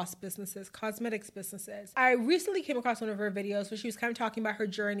lip gloss businesses, cosmetics businesses. I recently came across one of her videos where she was kind of talking about her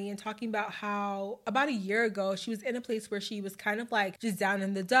journey and talking about how about a year ago, she was in a place where she was kind of like just down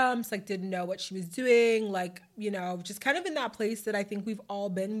in the dumps, like didn't know what she was doing, like, you know, just kind of in that place that I think we've all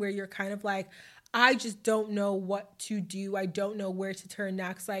been where you're kind of like, I just don't know what to do. I don't know where to turn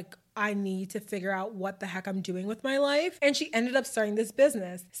next. Like, I need to figure out what the heck I'm doing with my life. And she ended up starting this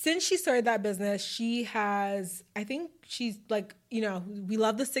business. Since she started that business, she has, I think she's like, you know, we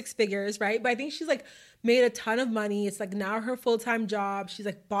love the six figures, right? But I think she's like made a ton of money. It's like now her full-time job. She's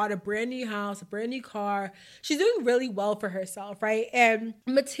like bought a brand new house, a brand new car. She's doing really well for herself, right? And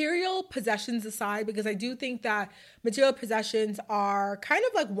material possessions aside, because I do think that material possessions are kind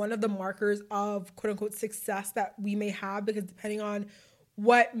of like one of the markers of quote unquote success that we may have, because depending on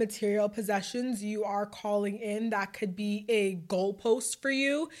what material possessions you are calling in, that could be a goalpost for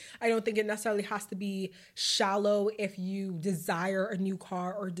you. I don't think it necessarily has to be shallow if you desire a new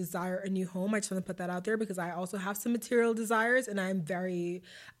car or desire a new home. I just want to put that out there because I also have some material desires and I'm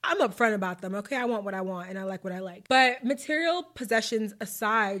upfront about them. Okay, I want what I want and I like what I like. But material possessions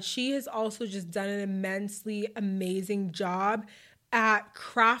aside, she has also just done an immensely amazing job at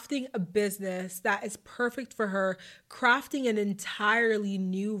crafting a business that is perfect for her, crafting an entirely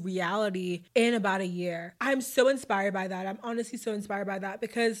new reality in about a year. I'm so inspired by that. I'm honestly so inspired by that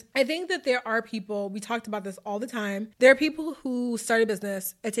because I think that there are people, we talked about this all the time, there are people who start a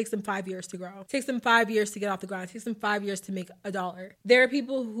business, it takes them 5 years to grow. It takes them 5 years to get off the ground. It takes them 5 years to make $1. There are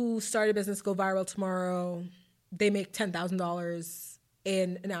people who start a business, go viral tomorrow, they make $10,000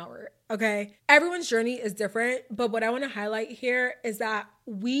 in an hour. Okay. Everyone's journey is different, but what I want to highlight here is that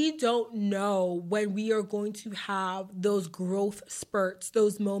we don't know when we are going to have those growth spurts,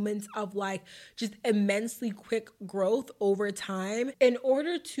 those moments of like just immensely quick growth over time. In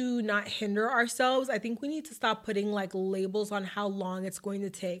order to not hinder ourselves, I think we need to stop putting like labels on how long it's going to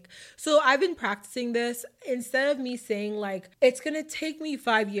take. So I've been practicing this. Instead of me saying like, it's going to take me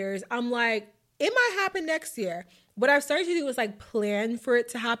 5 years, I'm like, it might happen next year. What I've started to do is like plan for it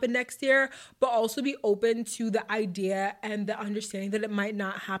to happen next year, but also be open to the idea and the understanding that it might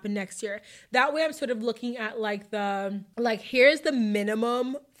not happen next year. That way I'm sort of looking at here's the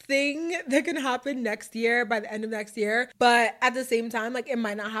minimum thing that can happen next year by the end of next year. But at the same time, like it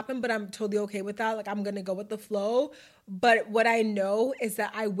might not happen, but I'm totally okay with that. Like I'm going to go with the flow. But what I know is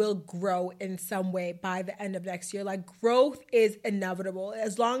that I will grow in some way by the end of next year. Like growth is inevitable.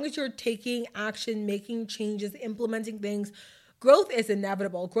 As long as you're taking action, making changes, implementing things, growth is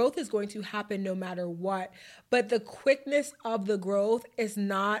inevitable. Growth is going to happen no matter what. But the quickness of the growth is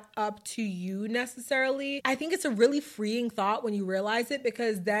not up to you necessarily. I think it's a really freeing thought when you realize it,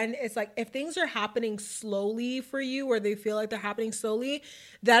 because then it's like if things are happening slowly for you or they feel like they're happening slowly,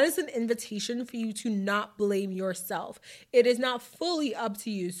 that is an invitation for you to not blame yourself. It is not fully up to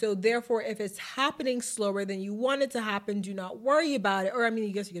you. So therefore, if it's happening slower than you want it to happen, do not worry about it. Or I mean,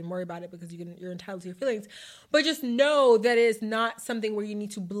 I guess you can worry about it because you're entitled to your feelings. But just know that it is not something where you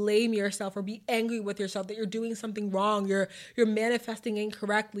need to blame yourself or be angry with yourself that you're doing something wrong, you're manifesting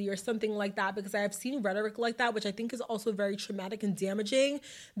incorrectly or something like that, because I have seen rhetoric like that, which I think is also very traumatic and damaging,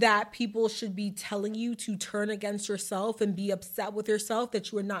 that people should be telling you to turn against yourself and be upset with yourself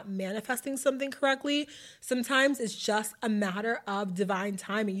that you are not manifesting something correctly. Sometimes it's just a matter of divine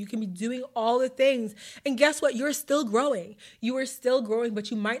timing. You can be doing all the things and guess what? You're still growing. You are still growing, but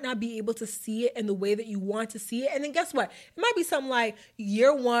you might not be able to see it in the way that you want to see it. And then guess what? It might be something like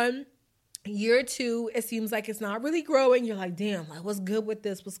year 1, year 2, it seems like it's not really growing. You're like, damn, like what's good with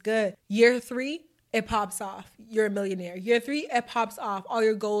this? What's good? Year 3, it pops off. You're a millionaire. Year 3, it pops off. All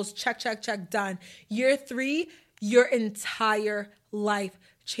your goals, check, done. Year 3, your entire life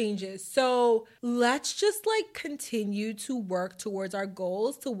changes. So let's just like continue to work towards our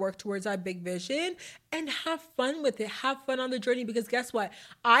goals, to work towards our big vision, and have fun with it. Have fun on the journey, because guess what?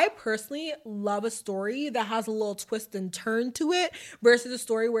 I personally love a story that has a little twist and turn to it versus a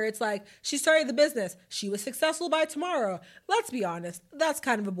story where it's like, she started the business, she was successful by tomorrow. Let's be honest, that's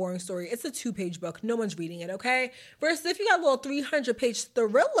kind of a boring story. It's a 2-page book. No one's reading it, okay? Versus if you got a little 300-page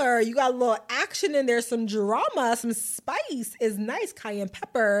thriller, you got a little action in there, some drama, some spice is nice, cayenne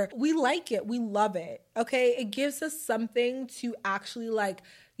pepper. We like it. We love it, okay? It gives us something to actually like,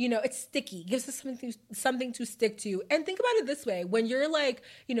 you know, it's sticky. It gives us something to stick to. And think about it this way. When you're like,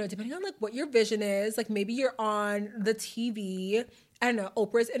 you know, depending on like what your vision is, like maybe you're on the TV, I don't know,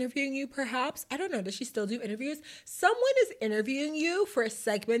 Oprah's interviewing you perhaps. I don't know. Does she still do interviews? Someone is interviewing you for a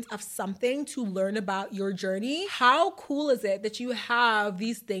segment of something to learn about your journey. How cool is it that you have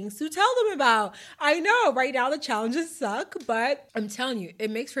these things to tell them about? I know right now the challenges suck, but I'm telling you,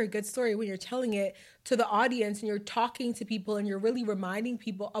 it makes for a good story when you're telling it to the audience and you're talking to people and you're really reminding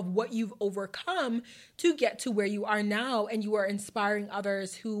people of what you've overcome to get to where you are now, and you are inspiring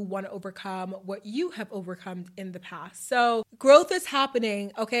others who want to overcome what you have overcome in the past. So growth is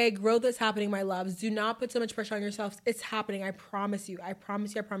happening, okay? Growth is happening, my loves. Do not put so much pressure on yourselves. It's happening. I promise you. I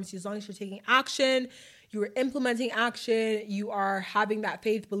promise you. I promise you. As long as you're taking action, you are implementing action, you are having that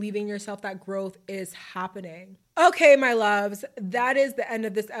faith, believing in yourself, that growth is happening. Okay, my loves, that is the end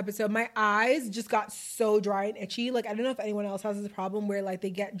of this episode. My eyes just got so dry and itchy. Like, I don't know if anyone else has this problem where like they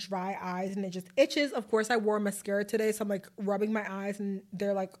get dry eyes and it just itches. Of course, I wore mascara today, so I'm like rubbing my eyes and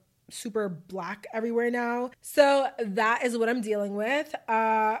they're like super black everywhere now. So that is what I'm dealing with.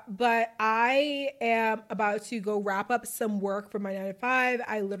 But I am about to go wrap up some work for my 9 to 5.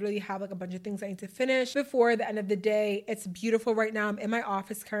 I literally have like a bunch of things I need to finish before the end of the day. It's beautiful right now. I'm in my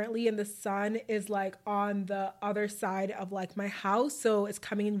office currently and the sun is like on the other side of like my house. So it's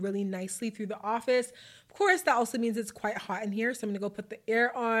coming in really nicely through the office. Of course, that also means it's quite hot in here. So I'm going to go put the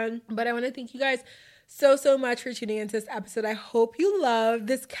air on. But I want to thank you guys so much for tuning into this episode. I hope you love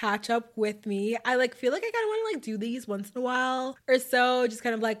this catch up with me. I like feel like I kind of want to like do these once in a while or so, just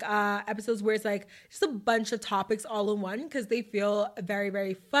kind of like episodes where it's like just a bunch of topics all in one, because they feel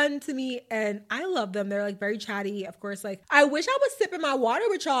very fun to me and I love them. They're like very chatty. Of course, like I wish I was sipping my water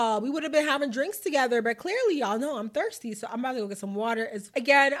with y'all. We would have been having drinks together, but clearly y'all know I'm thirsty, so I'm about to go get some water.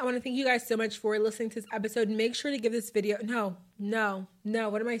 Again, I want to thank you guys so much for listening to this episode. Make sure to give this video no,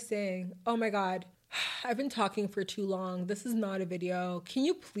 what am I saying? Oh my God, I've been talking for too long. This is not a video. Can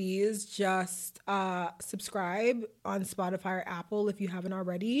you please just subscribe on Spotify or Apple if you haven't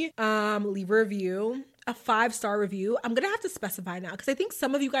already? Leave a review, a 5-star review. I'm going to have to specify now because I think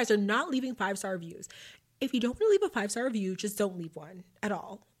some of you guys are not leaving 5-star reviews. If you don't want to leave a 5-star review, just don't leave one at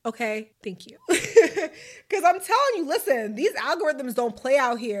all. Okay, thank you. Because I'm telling you, listen, these algorithms don't play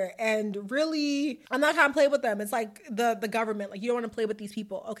out here. And really, I'm not trying to play with them. It's like the government. Like, you don't want to play with these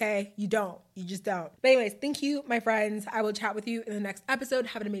people, okay? You don't. You just don't. But anyways, thank you, my friends. I will chat with you in the next episode.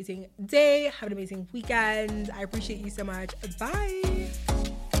 Have an amazing day. Have an amazing weekend. I appreciate you so much. Bye.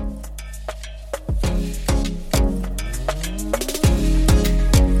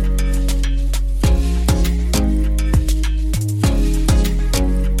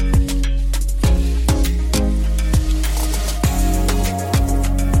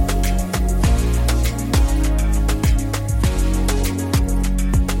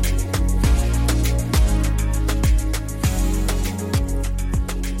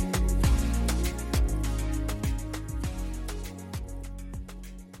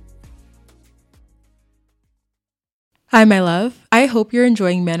 Hi, my love. I hope you're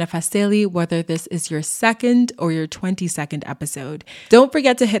enjoying Manifest Daily, whether this is your second or your 22nd episode. Don't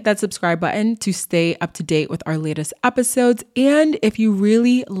forget to hit that subscribe button to stay up to date with our latest episodes. And if you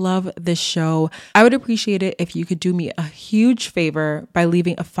really love this show, I would appreciate it if you could do me a huge favor by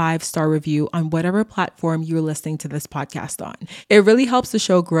leaving a 5-star review on whatever platform you're listening to this podcast on. It really helps the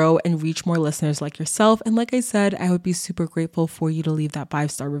show grow and reach more listeners like yourself. And like I said, I would be super grateful for you to leave that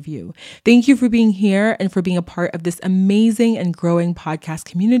 5-star review. Thank you for being here and for being a part of this amazing and growing podcast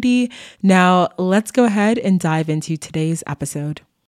community. Now, let's go ahead and dive into today's episode.